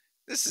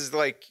 This is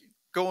like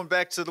going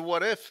back to the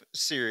What If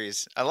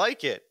series. I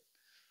like it.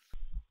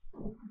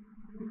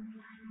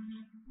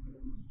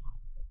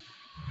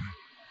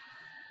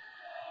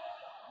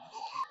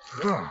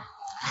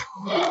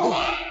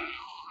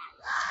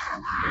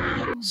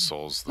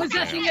 Souls the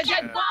Possessing a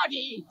dead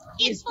body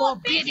is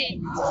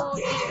forbidden. Wow,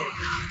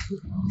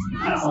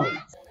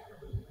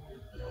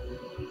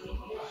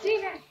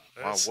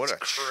 what a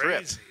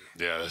trip.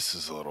 Yeah, this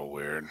is a little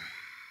weird.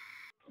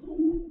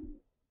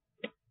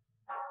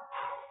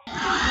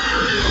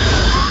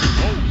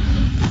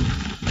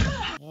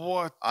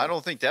 What? I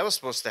don't think that was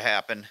supposed to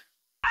happen.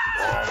 Oh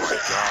my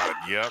god,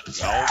 yep.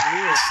 No,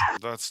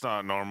 that's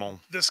not normal.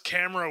 This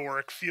camera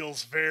work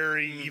feels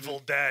very Evil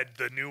Dead,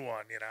 the new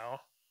one, you know?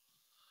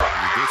 You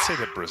did say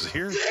that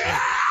Brazier?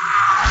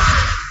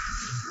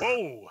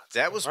 Whoa.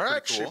 That was pretty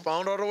She cool.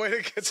 found out a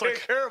way to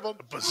take care of him.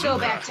 Go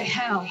back to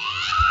hell.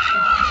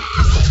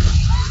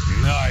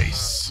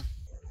 Nice.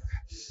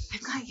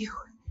 I've got you.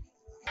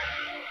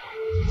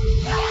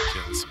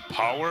 Getting some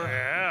power.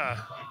 Yeah.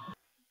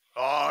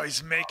 Oh,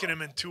 he's making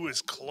him into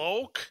his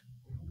cloak?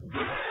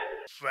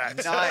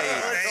 That's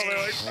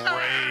Nice.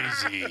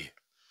 Crazy.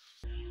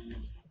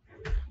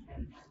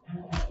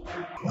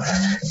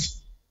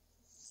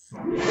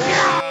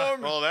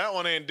 Well, that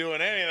one ain't doing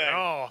anything.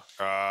 Oh.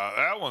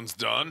 That one's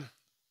done.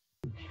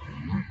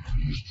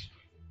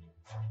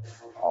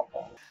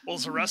 Well,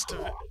 is the rest of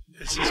it?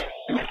 Is his,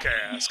 okay,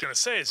 I was going to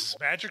say, is his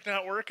magic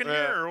not working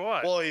here or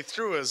what? Well, he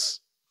threw his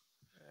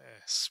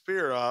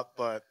spear up,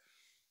 but...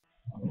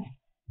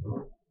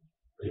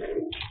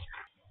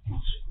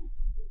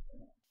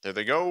 There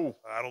they go.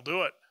 That'll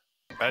do it.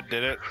 That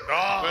did it.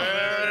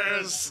 Oh,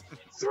 there's...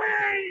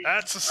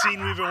 That's the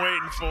scene we've been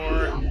waiting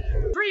for.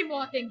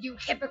 Dreamwalking, you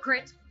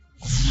hypocrite.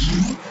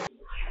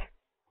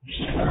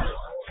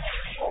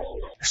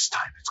 This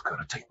time it's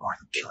gonna take more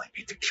than killing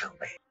me to kill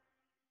me.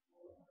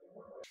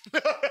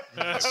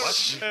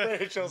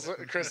 Rachel's,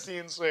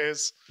 Christine's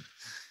face.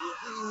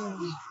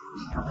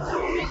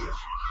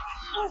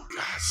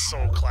 God,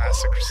 so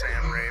classic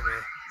Sam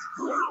Raimi.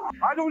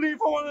 I don't even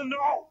want to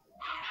know.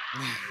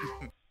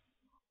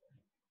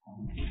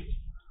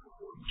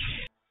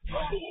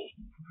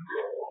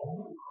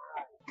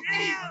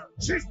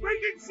 She's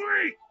breaking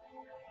free!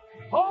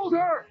 Hold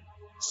her!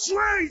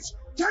 Strange!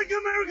 Take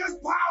America's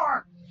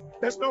power!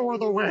 There's no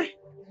other way.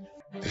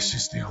 This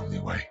is the only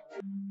way.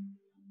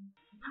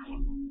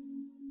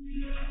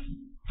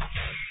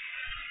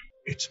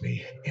 It's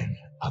me in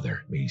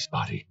other me's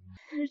body.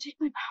 You're to take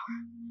my power,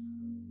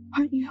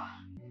 aren't you?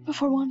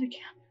 Before Wanda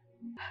can.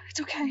 It's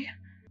okay.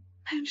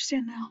 I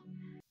understand now.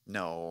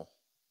 No.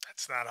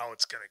 That's not how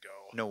it's gonna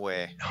go. No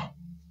way. No.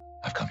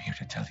 I've come here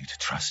to tell you to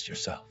trust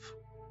yourself.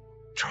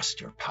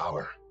 Trust your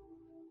power.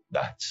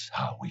 That's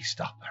how we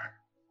stop her.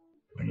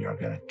 When you're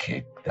gonna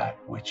kick that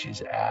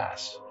witch's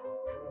ass.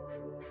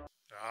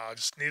 I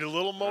just need a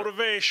little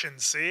motivation,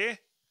 see?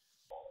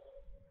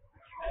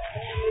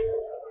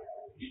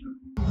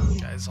 You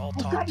guys all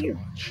talk too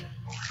much.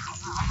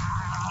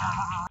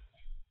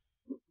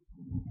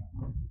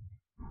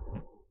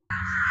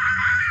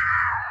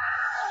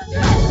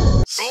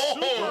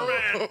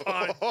 Superman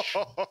punch!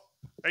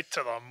 Right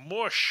to the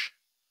mush.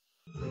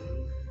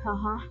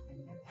 Uh-huh.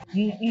 I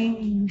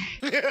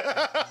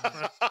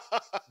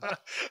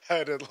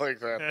didn't like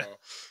that, though.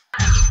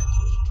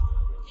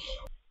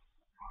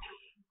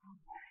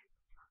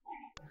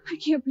 I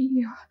can't beat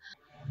you.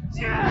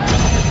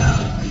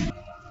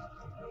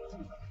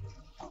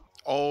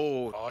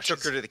 Oh,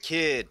 took her to the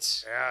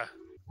kids. Yeah.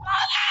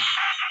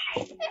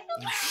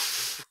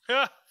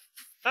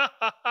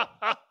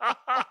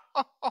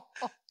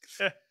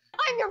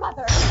 I'm your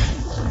mother.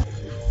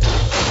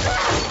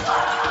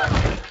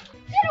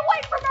 Get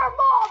away from her,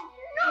 Mom!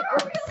 Not her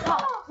real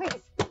mom!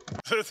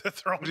 Please. They're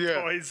throwing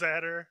toys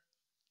at her.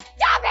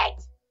 Stop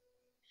it!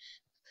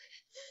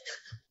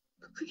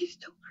 Please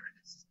don't hurt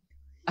us.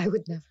 I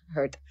would never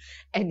hurt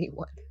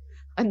anyone.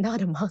 I'm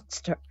not a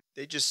monster.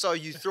 They just saw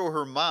you throw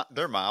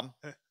their mom.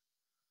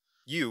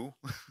 You.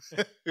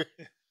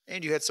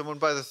 And you had someone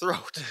by the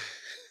throat.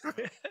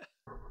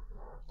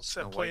 What's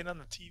that playing on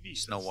the TV?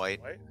 Snow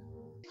White.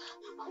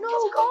 No,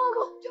 go.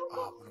 Oh,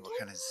 I wonder what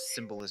kind of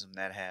symbolism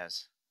that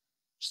has.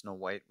 Snow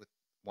White with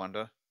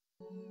Wanda.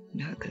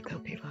 No good they'll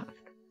be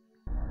left.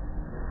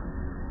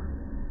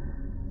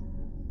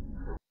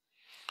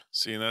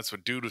 See, and that's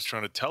what dude was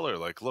trying to tell her.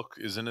 Like, look,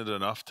 isn't it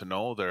enough to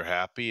know they're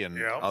happy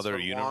in other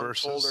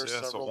universes? Yeah,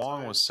 that's what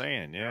Wong was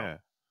saying, yeah.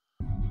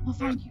 I'll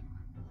find you.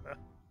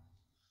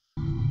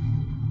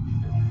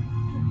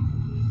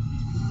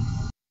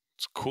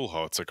 It's cool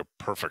how it's like a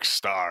perfect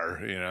star,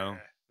 you know?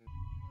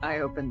 I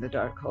opened the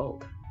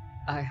Darkhold.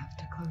 I have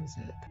to close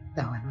it.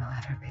 No one will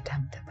ever be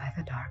tempted by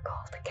the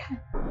Darkhold again.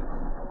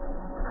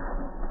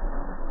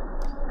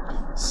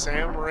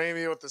 Sam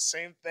Raimi with the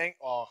same thing.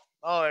 Oh,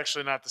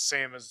 actually not the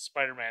same as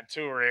Spider-Man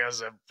 2 where he has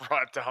it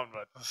brought down,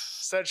 but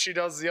said she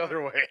does the other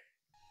way.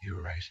 You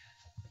were right.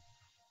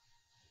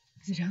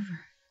 Is it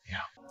over?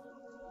 Yeah.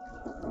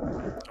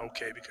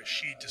 Okay, because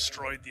she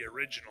destroyed the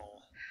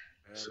original.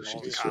 So she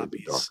destroyed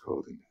the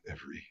Darkhold in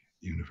every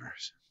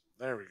universe.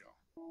 There we go.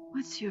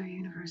 What's your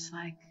universe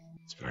like?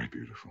 It's very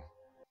beautiful.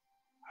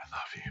 I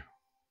love you.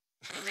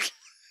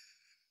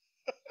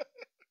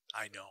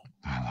 I know.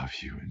 I love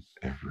you in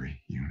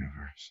every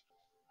universe.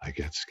 I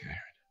get scared.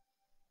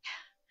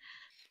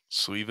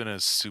 So even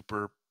as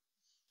super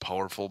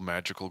powerful,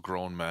 magical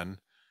grown men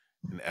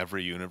in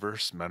every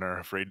universe, men are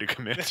afraid to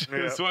commit.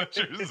 Is what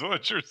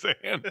you're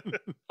saying.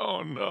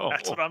 Oh no.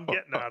 That's what I'm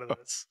getting out of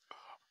this.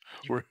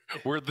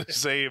 We're the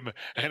same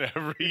in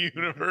every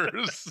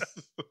universe.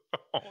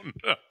 Oh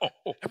no.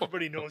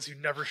 Everybody knows you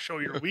never show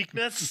your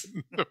weakness.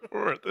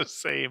 We're the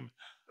same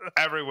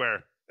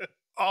everywhere.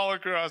 All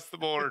across the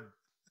board.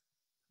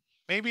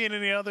 Maybe in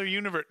any other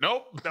universe.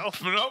 Nope.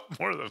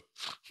 We're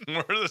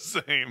the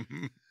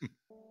same.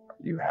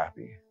 You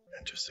happy?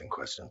 Interesting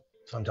question.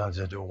 Sometimes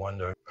I do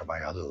wonder about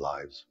my other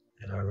lives,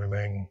 and I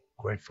remain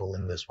grateful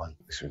in this one.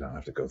 At least we don't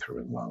have to go through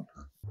it alone,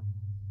 huh?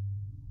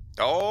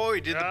 Oh,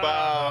 he did the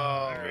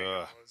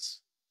bow.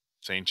 It's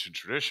ancient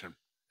tradition.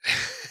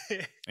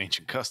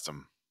 Ancient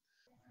custom.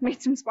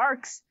 Made some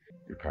sparks.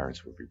 Your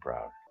parents would be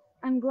proud.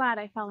 I'm glad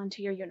I fell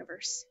into your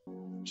universe.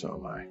 So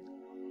am I.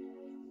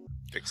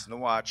 Fixing the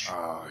watch.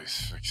 Oh, he's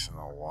fixing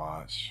the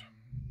watch.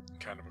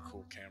 Kind of a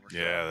cool camera shot.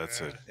 Yeah,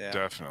 that's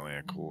definitely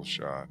a cool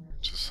shot.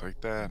 Just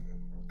like that,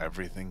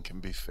 everything can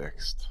be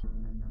fixed.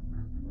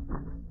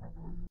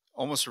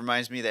 Almost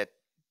reminds me of that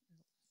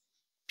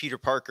Peter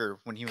Parker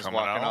when he was Coming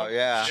walking out. out?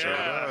 Yeah. Sure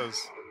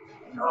does.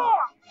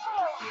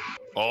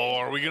 Oh,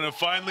 are we gonna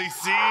finally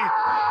see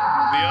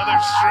the other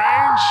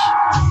Strange?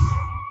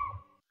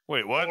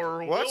 Wait, what?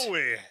 Or will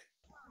we?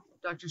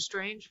 Dr.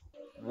 Strange?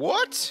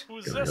 What?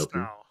 Who's this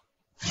now?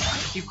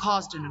 You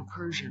caused an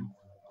incursion,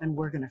 and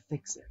we're gonna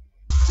fix it.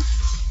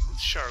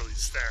 It's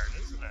Charlize Theron,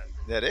 isn't it?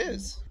 That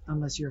is.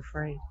 Unless you're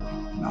afraid.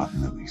 Not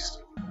in the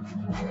least.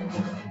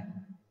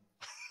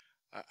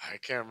 I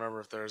can't remember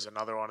if there's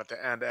another one at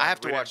the end. I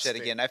have to watch that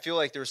again. I feel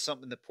like there was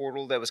something in the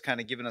portal that was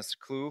kind of giving us a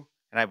clue,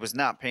 and I was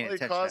not paying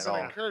attention They caused at an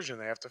all. incursion.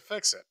 They have to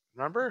fix it.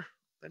 Remember?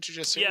 Didn't you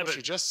just see what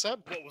she just said?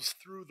 What was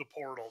through the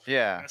portal?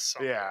 Yeah.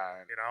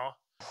 Yeah. You know?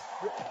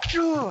 He's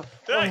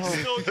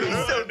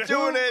still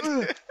doing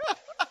it.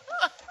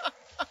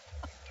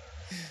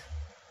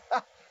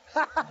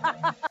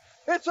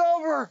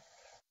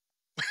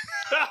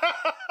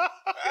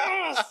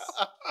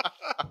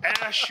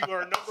 you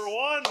are number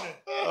one.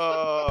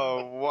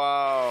 Oh,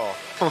 wow.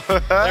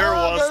 There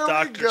was we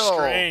Doctor go.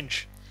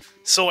 Strange.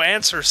 So,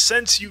 answer,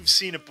 since you've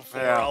seen it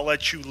before, Yeah. I'll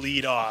let you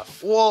lead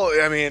off. Well,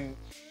 I mean,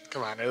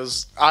 come on. It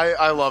was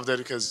I loved it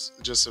because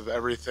just of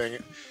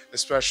everything,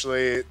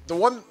 especially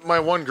my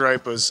one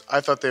gripe was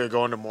I thought they would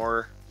go into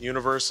more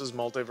universes,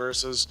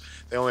 multiverses.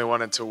 They only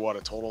went into a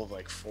total of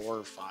like 4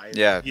 or 5.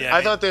 Yeah.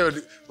 I thought they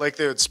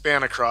would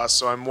span across.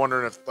 So I'm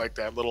wondering if like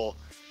that little.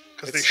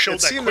 Because they showed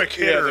that quick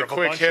hitter. The of a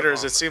quick bunch hitters.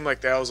 of them. It seemed like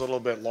that was a little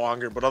bit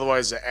longer, but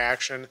otherwise the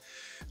action,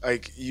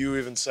 like you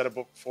even said it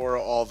before,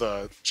 all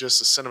the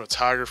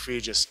cinematography,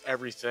 just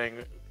everything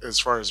as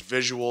far as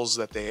visuals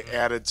that they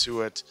added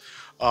to it.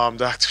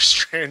 Doctor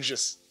Strange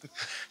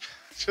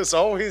just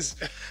always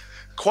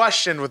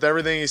questioned with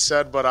everything he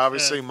said, but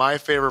obviously my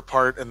favorite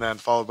part, and then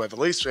followed by the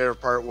least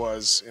favorite part,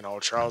 was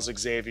Charles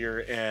Xavier,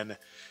 and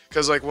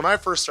because like when I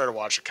first started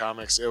watching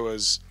comics, it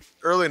was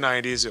early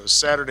 90s. It was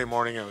Saturday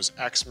morning. It was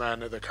X-Men,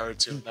 the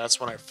cartoon.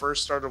 That's when I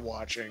first started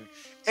watching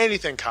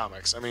anything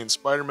comics. I mean,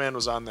 Spider-Man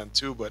was on then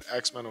too, but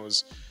X-Men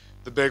was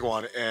the big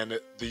one. And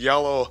the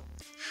yellow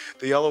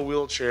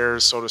wheelchair,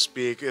 so to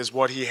speak, is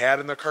what he had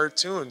in the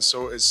cartoon.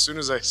 So as soon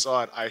as I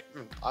saw it, I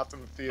popped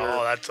in the theater.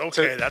 Oh, that's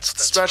okay. That's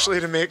especially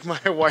to make my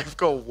wife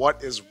go,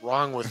 "What is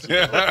wrong with you?"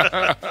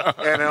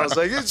 And I was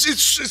like,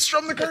 "It's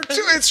from the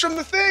cartoon. It's from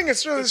the thing.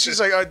 She's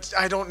like,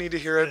 I don't need to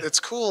hear it. It's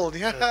cool.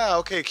 Yeah,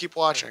 okay, keep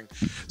watching."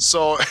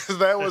 So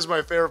that was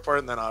my favorite part,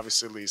 and then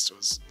obviously least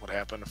was what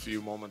happened a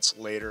few moments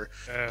later.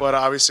 Yeah. But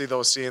obviously,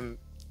 though, seeing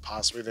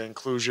possibly the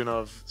inclusion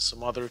of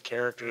some other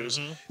characters,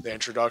 the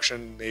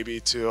introduction maybe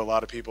to a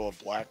lot of people of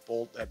Black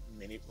Bolt, that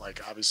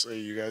obviously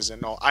you guys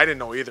didn't know. I didn't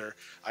know either.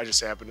 I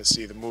just happened to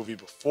see the movie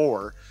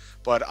before,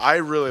 but I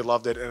really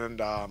loved it, and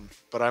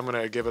but I'm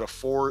gonna give it a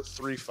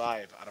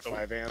 4.35 out of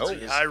 5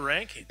 answers. High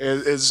ranking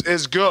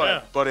is good,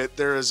 Yeah. but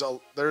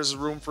there's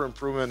room for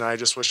improvement, and I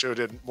just wish it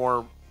did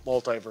more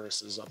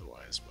multiverses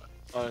otherwise. But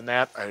other than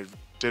that, I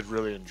did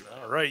really enjoy it.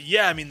 All right.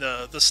 Yeah, I mean,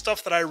 the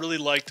stuff that I really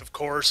liked, of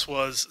course,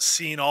 was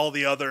seeing all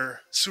the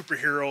other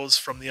superheroes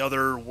from the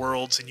other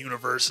worlds and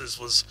universes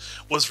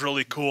was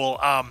really cool.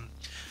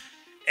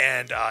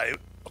 And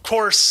of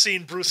course,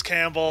 seeing Bruce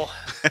Campbell,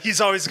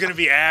 he's always going to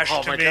be Ash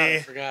to my me. God, I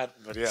forgot.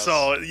 But yes.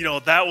 So,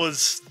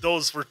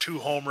 those were 2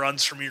 home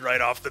runs for me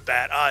right off the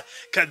bat.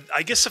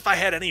 I guess if I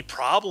had any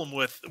problem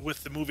with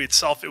the movie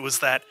itself, it was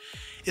that,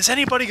 is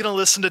anybody going to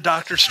listen to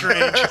Doctor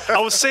Strange?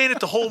 I was saying it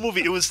the whole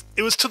movie. It was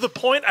to the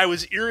point I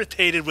was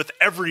irritated with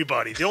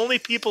everybody. The only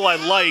people I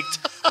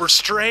liked were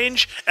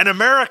Strange and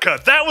America.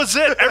 That was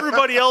it.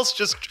 Everybody else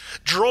just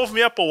drove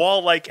me up a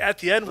wall. Like at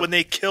the end when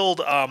they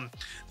killed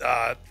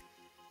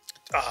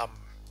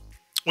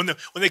when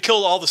they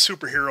killed all the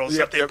superheroes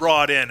that they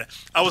brought in,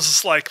 I was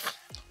just like,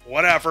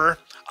 whatever.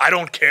 I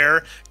don't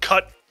care.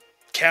 Cut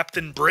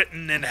Captain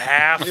Britain in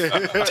half.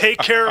 Take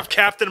care of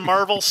Captain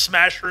Marvel.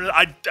 Smash her.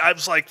 I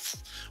was like,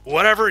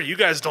 whatever. You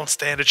guys don't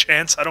stand a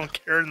chance. I don't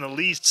care in the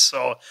least.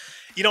 So,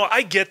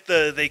 I get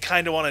they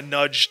kind of want to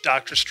nudge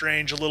Doctor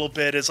Strange a little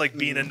bit as like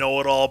being a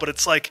know-it-all, but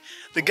it's like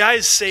the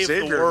guys saved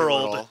the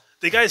world.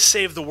 The guys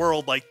saved the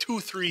world like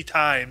 2-3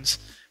 times.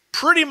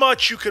 Pretty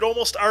much, you could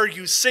almost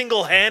argue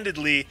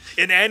single-handedly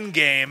in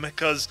Endgame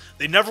because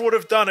they never would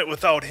have done it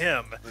without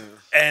him.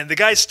 And the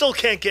guy still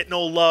can't get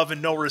no love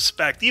and no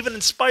respect. Even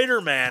in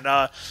Spider-Man,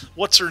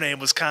 what's her name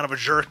was kind of a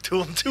jerk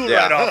to him too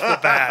right off the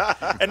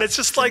bat. And it's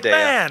just like,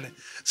 man.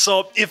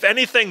 So if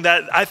anything,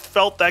 that I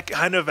felt that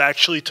kind of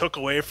actually took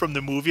away from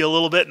the movie a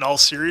little bit in all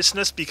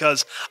seriousness,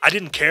 because I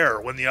didn't care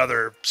when the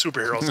other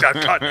superheroes got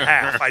cut in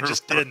half. I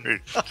just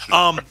didn't.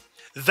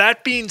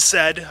 That being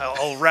said,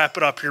 I'll wrap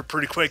it up here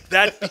pretty quick.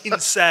 That being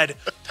said,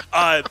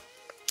 a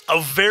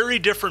very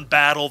different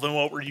battle than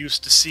what we're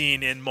used to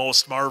seeing in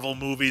most Marvel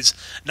movies.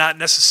 Not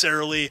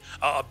necessarily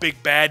a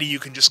big baddie you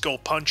can just go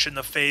punch in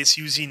the face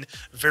using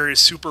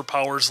various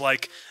superpowers.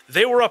 Like,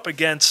 they were up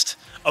against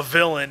a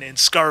villain in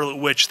Scarlet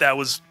Witch that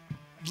was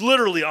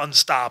literally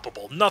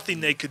unstoppable.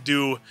 Nothing they could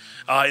do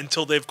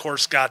until they, of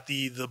course, got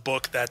the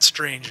book that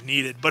Strange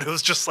needed. But it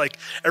was just like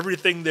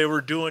everything they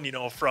were doing,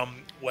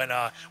 from when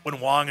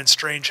Wong and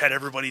Strange had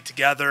everybody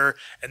together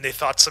and they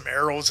thought some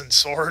arrows and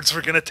swords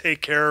were going to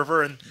take care of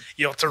her, and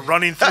to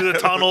running through the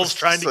tunnels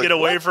trying to get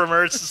away from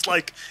her. It's just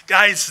like,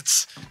 guys,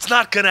 it's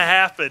not going to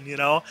happen,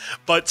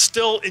 but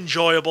still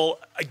enjoyable.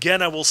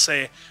 Again, I will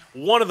say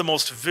one of the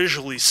most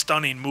visually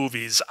stunning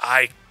movies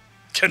I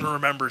can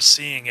remember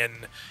seeing in,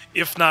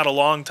 if not a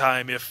long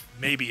time, if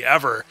maybe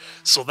ever.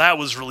 So that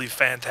was really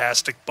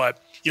fantastic.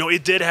 But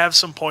it did have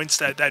some points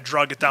that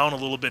drug it down a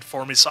little bit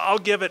for me. So I'll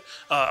give it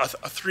a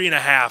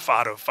 3.5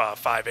 out of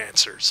 5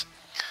 answers.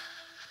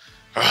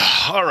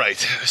 All right.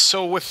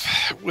 So with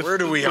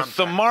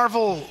the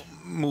Marvel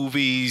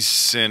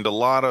movies and a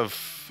lot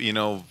of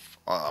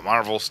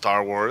Marvel,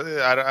 Star Wars,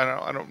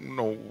 I don't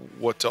know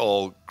what to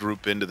all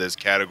group into this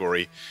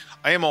category.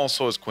 I am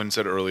also, as Quinn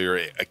said earlier,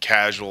 a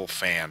casual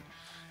fan,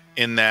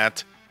 in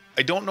that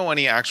I don't know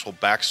any actual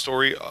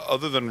backstory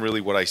other than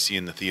really what I see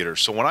in the theater.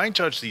 So when I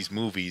judge these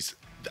movies,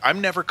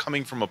 I'm never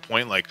coming from a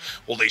point like,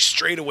 well, they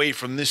strayed away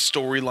from this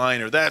storyline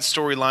or that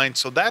storyline.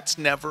 So that's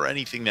never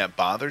anything that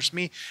bothers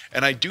me.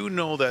 And I do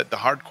know that the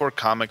hardcore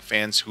comic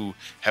fans who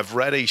have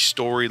read a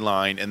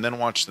storyline and then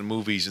watch the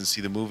movies and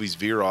see the movies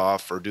veer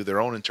off or do their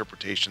own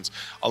interpretations,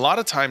 a lot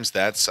of times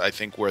that's, I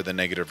think, where the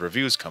negative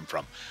reviews come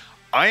from.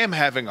 I am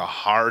having a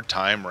hard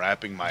time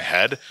wrapping my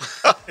head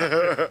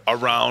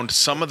around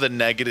some of the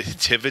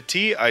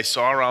negativity I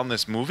saw around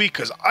this movie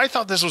because I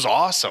thought this was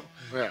awesome.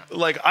 Yeah.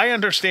 Like, I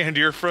understand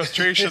your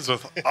frustrations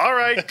with, all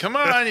right, come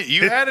on,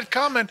 you had it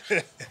coming.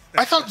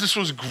 I thought this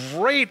was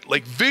great.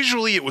 Like,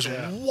 visually, it was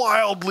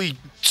wildly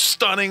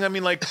stunning. I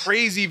mean, like,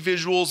 crazy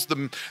visuals.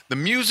 The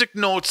music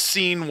notes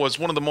scene was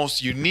one of the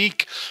most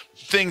unique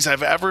things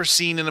I've ever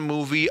seen in a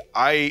movie.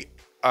 I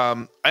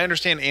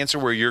understand, Answer,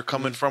 where you're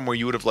coming from, where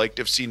you would have liked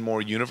to have seen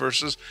more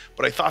universes,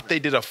 but I thought they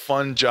did a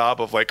fun job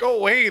of like,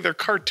 oh, hey, they're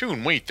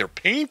cartoon. Wait, they're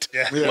paint?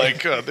 Yeah.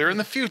 Like, they're in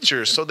the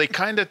future. So they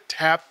kind of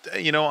tapped,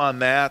 on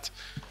that.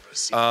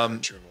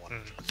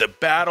 The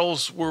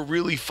battles were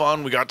really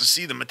fun. We got to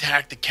see them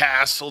attack the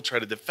castle, try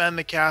to defend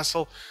the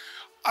castle.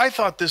 I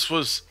thought this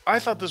was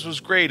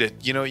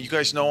great. You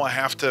guys know I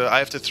have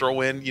to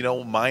throw in,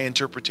 my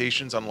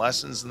interpretations on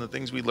lessons and the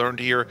things we learned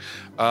here.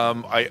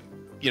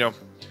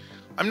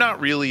 I'm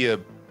not really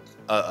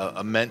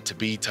a meant to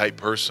be type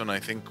person. I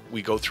think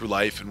we go through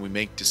life and we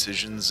make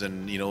decisions,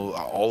 and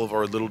all of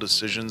our little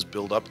decisions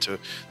build up to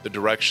the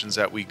directions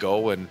that we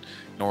go, and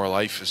our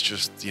life is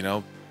just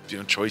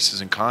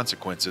choices and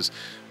consequences.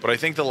 But I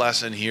think the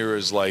lesson here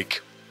is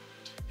like,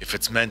 if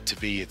it's meant to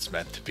be, it's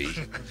meant to be.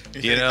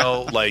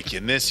 Like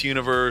in this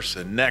universe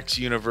and next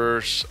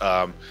universe.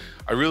 I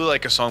really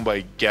like a song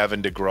by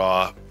Gavin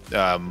DeGraw.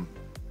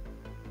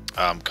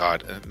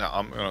 God, now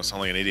I'm gonna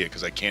sound like an idiot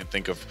because I can't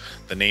think of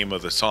the name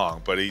of the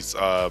song, but he's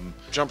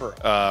Jumper.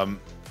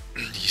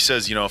 He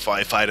says, if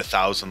I had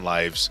 1,000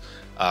 lives,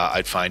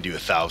 I'd find you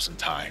 1,000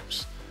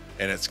 times.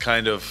 And it's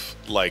kind of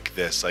like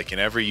this, like in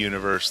every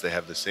universe they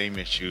have the same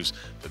issues,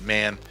 but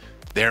man,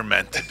 they're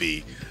meant to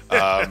be.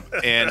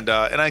 And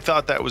I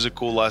thought that was a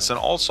cool lesson.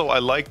 Also, I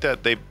like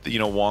that they,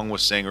 Wong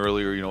was saying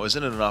earlier,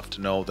 isn't it enough to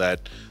know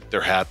that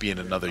they're happy in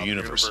another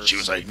universe? And she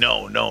was like,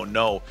 no.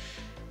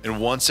 And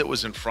once it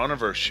was in front of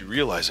her, she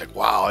realized, like,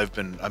 wow, I've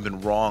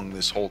been wrong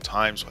this whole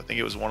time. So I think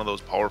it was one of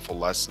those powerful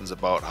lessons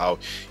about how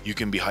you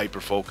can be hyper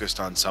focused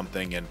on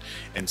something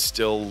and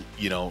still,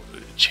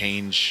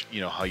 change,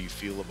 how you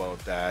feel about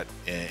that,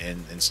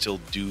 and still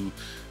do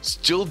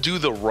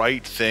the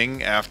right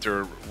thing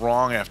after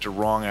wrong after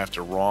wrong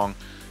after wrong.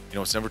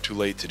 It's never too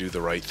late to do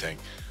the right thing.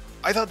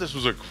 I thought this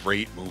was a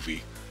great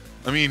movie.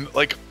 I mean,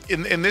 like,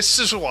 and this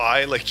is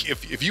why, like,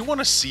 if you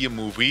want to see a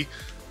movie,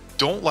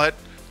 don't let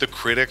the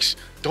critics,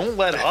 don't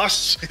let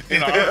us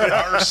in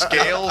our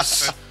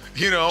scales,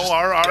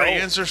 our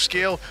answer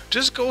scale,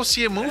 just go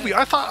see a movie.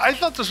 I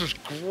thought this was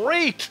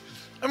great.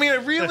 I mean, I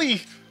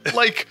really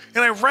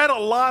and I read a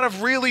lot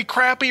of really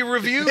crappy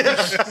reviews.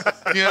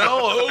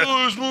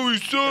 Oh, this movie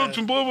sucks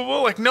and blah blah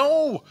blah. Like,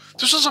 no,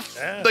 this was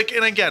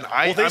and again,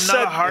 I'm not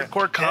a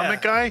hardcore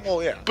comic guy.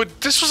 Oh yeah,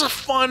 but this was a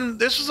fun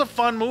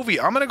movie.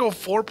 I'm gonna go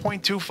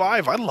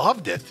 4.25. I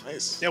loved it.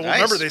 Nice. Yeah, well,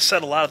 remember they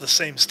said a lot of the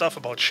same stuff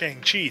about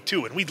Shang-Chi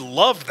too, and we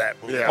loved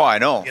that movie. Yeah. Oh, I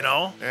know.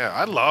 Yeah,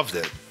 I loved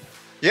it.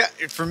 Yeah,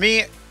 for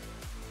me,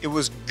 it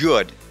was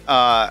good.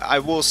 I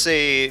will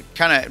say,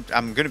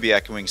 I'm going to be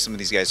echoing some of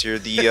these guys here.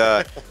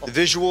 The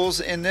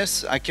visuals in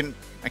this, I can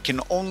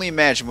only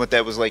imagine what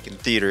that was like in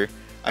theater.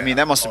 I mean,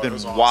 that must have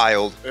been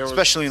wild,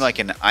 especially like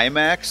in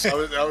IMAX. I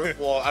was in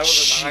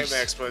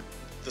IMAX, but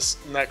this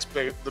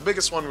the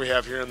biggest one we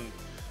have here in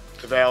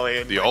the Valley.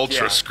 And the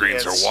ultra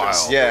screens are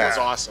wild. Yeah, it was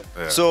awesome.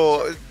 Yeah.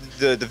 So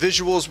the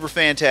visuals were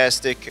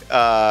fantastic.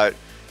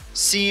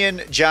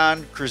 Seeing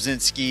John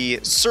Krasinski,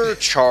 Sir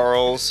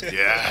Charles.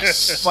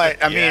 Yes.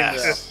 I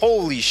mean,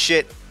 holy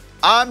shit.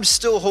 I'm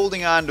still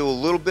holding on to a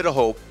little bit of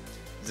hope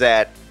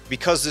that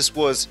because this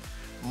was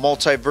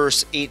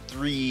Multiverse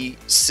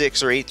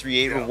 836 or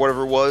 838 or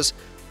whatever it was,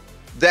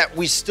 that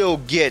we still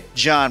get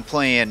John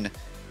playing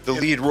the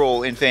lead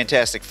role in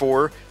Fantastic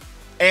Four.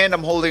 And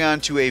I'm holding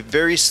on to a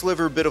very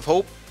sliver bit of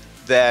hope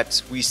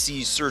that we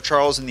see Sir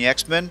Charles and the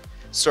X-Men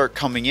start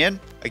coming in.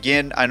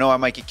 Again, I know I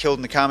might get killed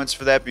in the comments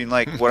for that, being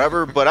like,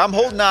 whatever, but I'm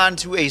holding on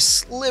to a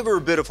sliver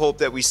bit of hope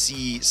that we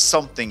see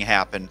something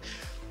happen.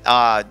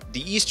 The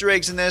Easter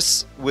eggs in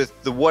this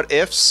with the what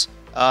ifs,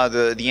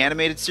 the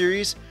animated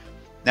series.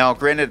 Now,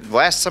 granted,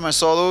 last time I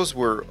saw those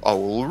were a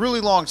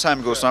really long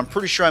time ago, so I'm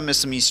pretty sure I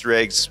missed some Easter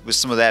eggs with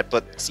some of that,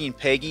 but seeing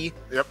Peggy,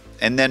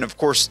 and then, of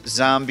course,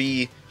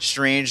 Zombie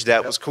Strange,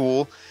 that was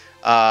cool.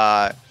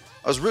 I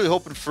was really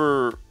hoping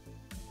for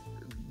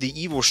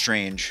the Evil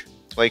Strange.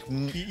 Like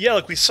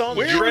we saw in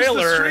the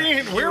trailer.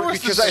 Where was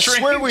because I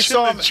swear we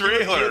saw him in the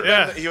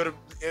trailer. He would have.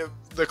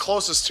 The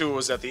closest to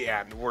was at the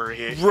end where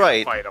he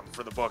right. fight him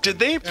for the book. Did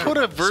they put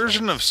a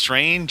version of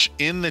Strange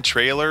in the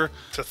trailer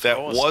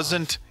that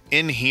wasn't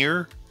in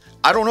here?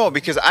 I don't know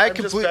because I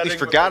completely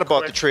forgot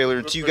about the trailer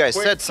until you guys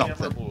said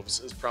something. Moves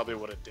is probably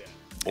what it did.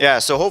 Yeah,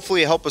 so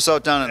hopefully help us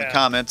out down in the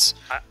comments.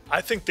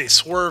 I think they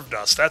swerved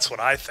us. That's what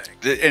I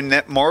think. And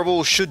that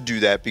Marvel should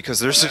do that because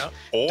there's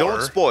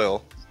don't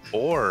spoil.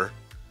 Or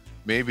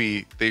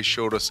maybe they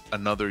showed us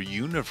another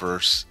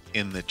universe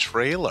in the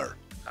trailer.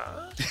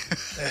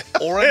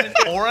 Or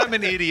I'm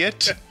an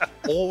idiot.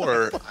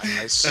 Or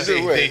you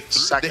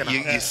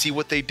see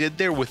what they did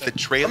there with the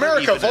trailer.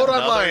 America, vote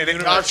online.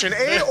 Option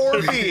A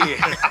or B.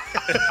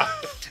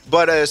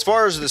 But as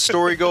far as the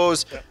story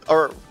goes,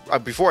 or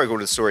before I go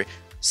to the story,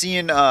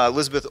 seeing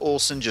Elizabeth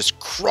Olsen just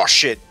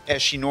crush it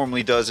as she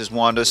normally does as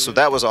Wanda, so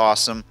that was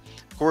awesome.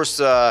 Of course,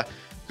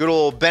 good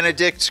old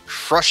Benedict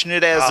crushing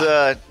it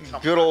as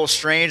good old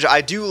Strange. I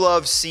do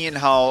love seeing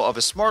how of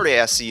a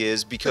smartass he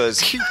is because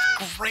he's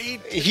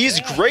great. He's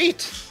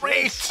great.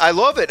 I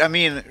love it. I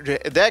mean,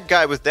 that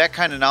guy with that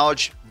kind of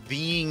knowledge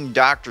being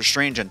Doctor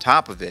Strange on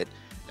top of it,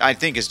 I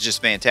think is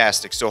just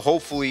fantastic. So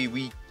hopefully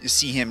we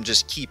see him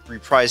just keep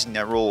reprising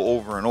that role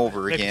over and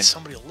over Maybe again.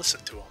 somebody will listen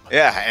to him.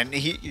 Yeah, and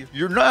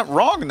you're not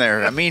wrong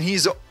there. I mean,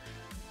 he's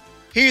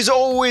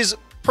always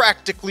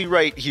practically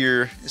right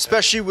here,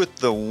 especially with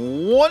the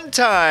one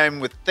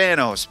time with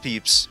Thanos,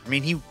 peeps. I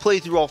mean, he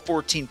played through all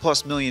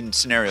 14+ million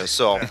scenarios,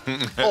 so.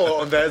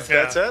 That's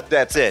it?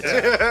 That's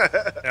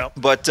it.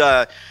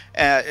 But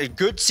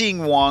good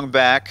seeing Wong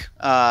back.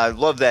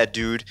 Love that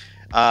dude.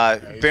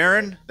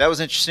 Baron, that was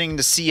interesting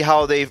to see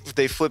how they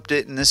flipped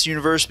it in this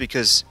universe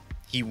because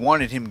he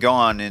wanted him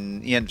gone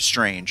in the end of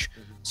Strange.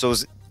 So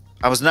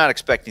I was not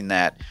expecting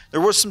that. There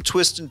were some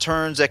twists and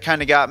turns that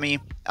kind of got me.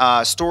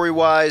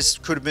 Story-wise,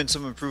 could have been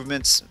some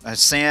improvements.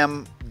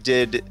 Sam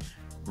did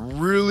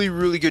really,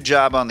 really good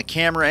job on the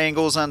camera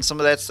angles on some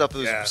of that stuff. It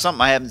was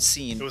something I haven't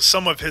seen. It was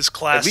some of his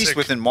classic, at least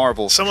within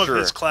Marvel. Some of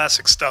his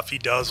classic stuff he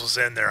does was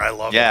in there. I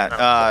love it.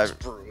 Yeah,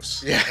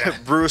 Bruce. Yeah,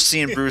 Bruce,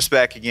 seeing Bruce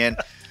back again.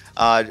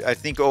 I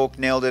think Oak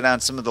nailed it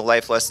on some of the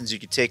life lessons you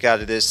could take out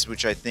of this,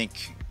 which I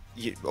think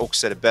Oak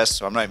said it best,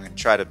 so I'm not even going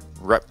to try to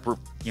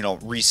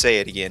re-say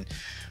it again.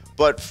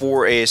 But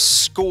for a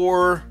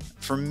score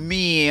for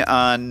me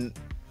on,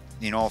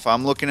 if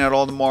I'm looking at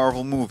all the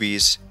Marvel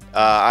movies,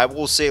 I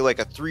will say like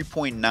a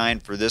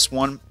 3.9 for this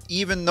one,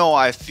 even though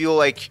I feel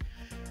like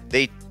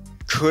they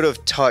could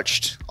have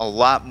touched a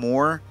lot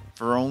more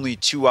for only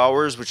 2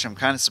 hours, which I'm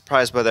kind of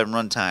surprised by that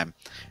runtime.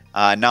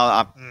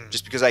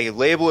 Just because I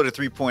label it a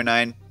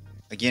 3.9,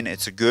 again,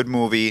 it's a good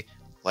movie,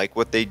 like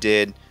what they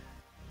did.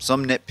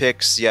 Some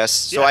nitpicks, yes.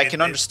 So I can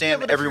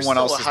understand everyone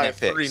else's nitpicks.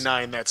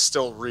 39, that's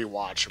still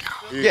rewatchable.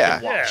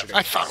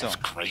 I thought it was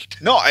great.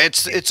 No,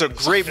 it's a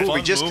great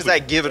movie. Just because I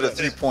give it a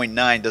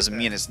 3.9 doesn't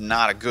mean it's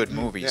not a good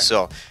movie.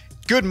 So,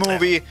 good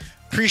movie.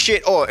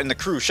 Appreciate, and the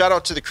crew. Shout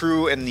out to the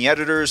crew and the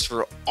editors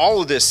for all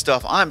of this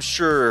stuff. I'm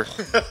sure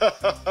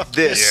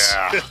this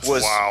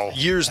was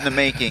years in the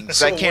making.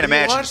 So I can't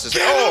imagine.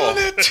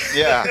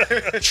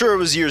 Sure it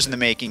was years in the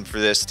making for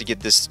this to get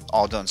this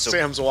all done. So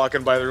Sam's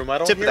walking by the room. I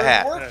don't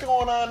hear work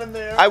going on in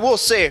there. I will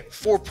say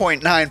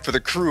 4.9 for the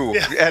crew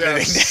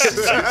editing.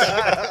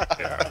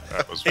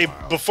 Hey,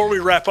 before we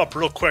wrap up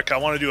real quick, I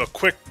want to do a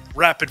quick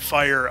rapid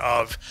fire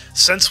of,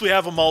 since we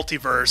have a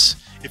multiverse,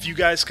 if you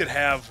guys could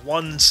have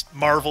one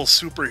Marvel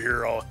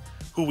superhero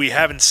who we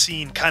haven't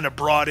seen kind of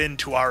brought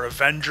into our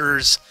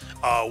Avengers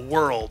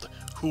world,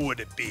 who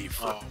would it be?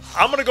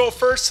 I'm going to go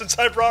first since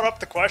I brought up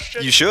the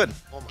question. You should.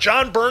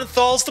 John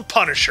Bernthal's the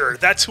Punisher.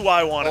 That's who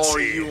I want to see. Oh,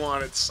 you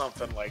wanted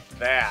something like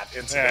that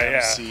into the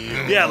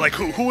MCU. Yeah, like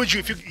who would you,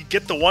 if you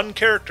get the one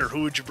character,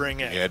 who would you bring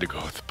in? You had to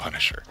go with the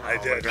Punisher. I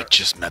did. I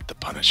just met the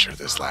Punisher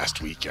this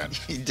last weekend.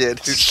 He did.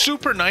 He's a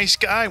super nice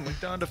guy.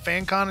 Went down to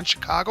FanCon in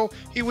Chicago.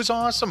 He was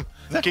awesome.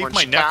 Gave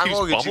my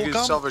nephews Did you get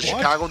yourself a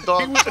Chicago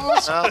dog? He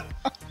was awesome.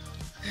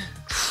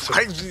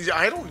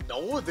 I don't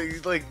know.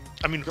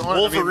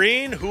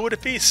 Wolverine. Who would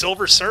it be?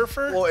 Silver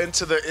Surfer. Well,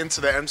 into the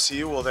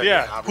MCU. Well,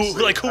 then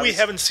who we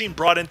haven't seen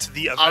brought into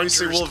the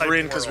Avengers. Obviously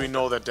Wolverine, because we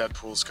know that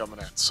Deadpool's coming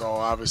in. So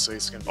obviously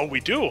it's gonna be. Oh, we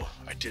do.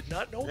 I did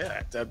not know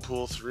that.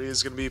 Deadpool 3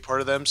 is gonna be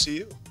part of the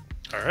MCU.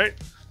 All right.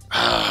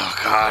 Oh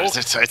God,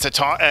 it's a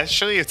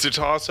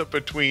toss up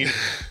between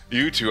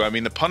you two. I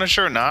mean, the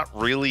Punisher, not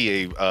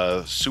really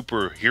a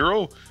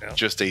superhero,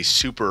 just a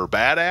super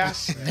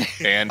badass.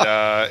 And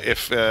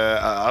if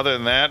other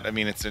than that, I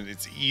mean, it's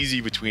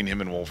easy between him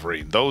and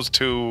Wolverine. Those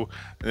two,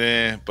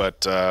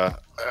 but I'm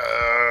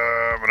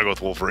gonna go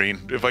with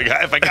Wolverine. If I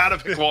gotta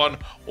pick one,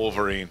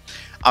 Wolverine.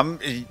 I'm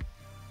a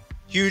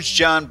huge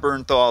John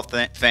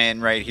Bernthal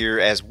fan right here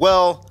as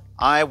well.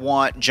 I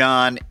want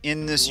John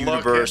in this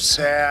universe.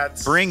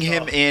 Bring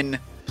him in,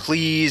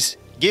 please.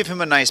 Give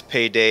him a nice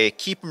payday.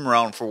 Keep him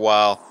around for a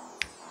while.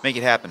 Make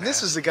it happen.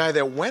 This is the guy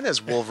that went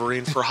as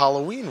Wolverine for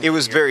Halloween. It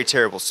was very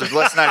terrible, so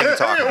let's not even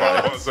talk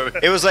about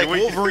it. It was like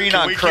Wolverine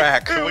on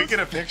crack. Can we get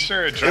a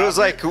picture? It was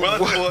like,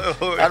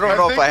 I don't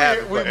know if I have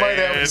it. We might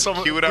have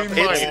some.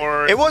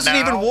 It wasn't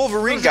even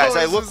Wolverine, guys.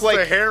 I look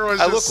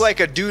like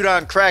a dude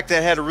on crack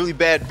that had a really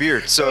bad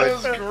beard. So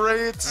it's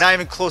great. Not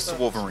even close to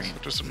Wolverine.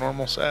 Just a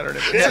normal Saturday.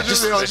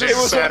 It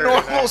was a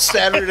normal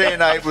Saturday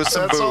night with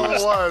some booze. That's all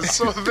it was.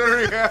 So there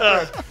you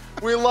have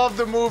it. We love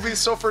the movie.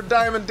 So for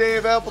Diamond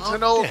Dave,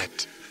 Appleton Oak,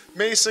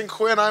 Mason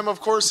Quinn, I'm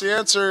of course the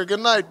answer. Good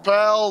night,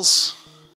 pals.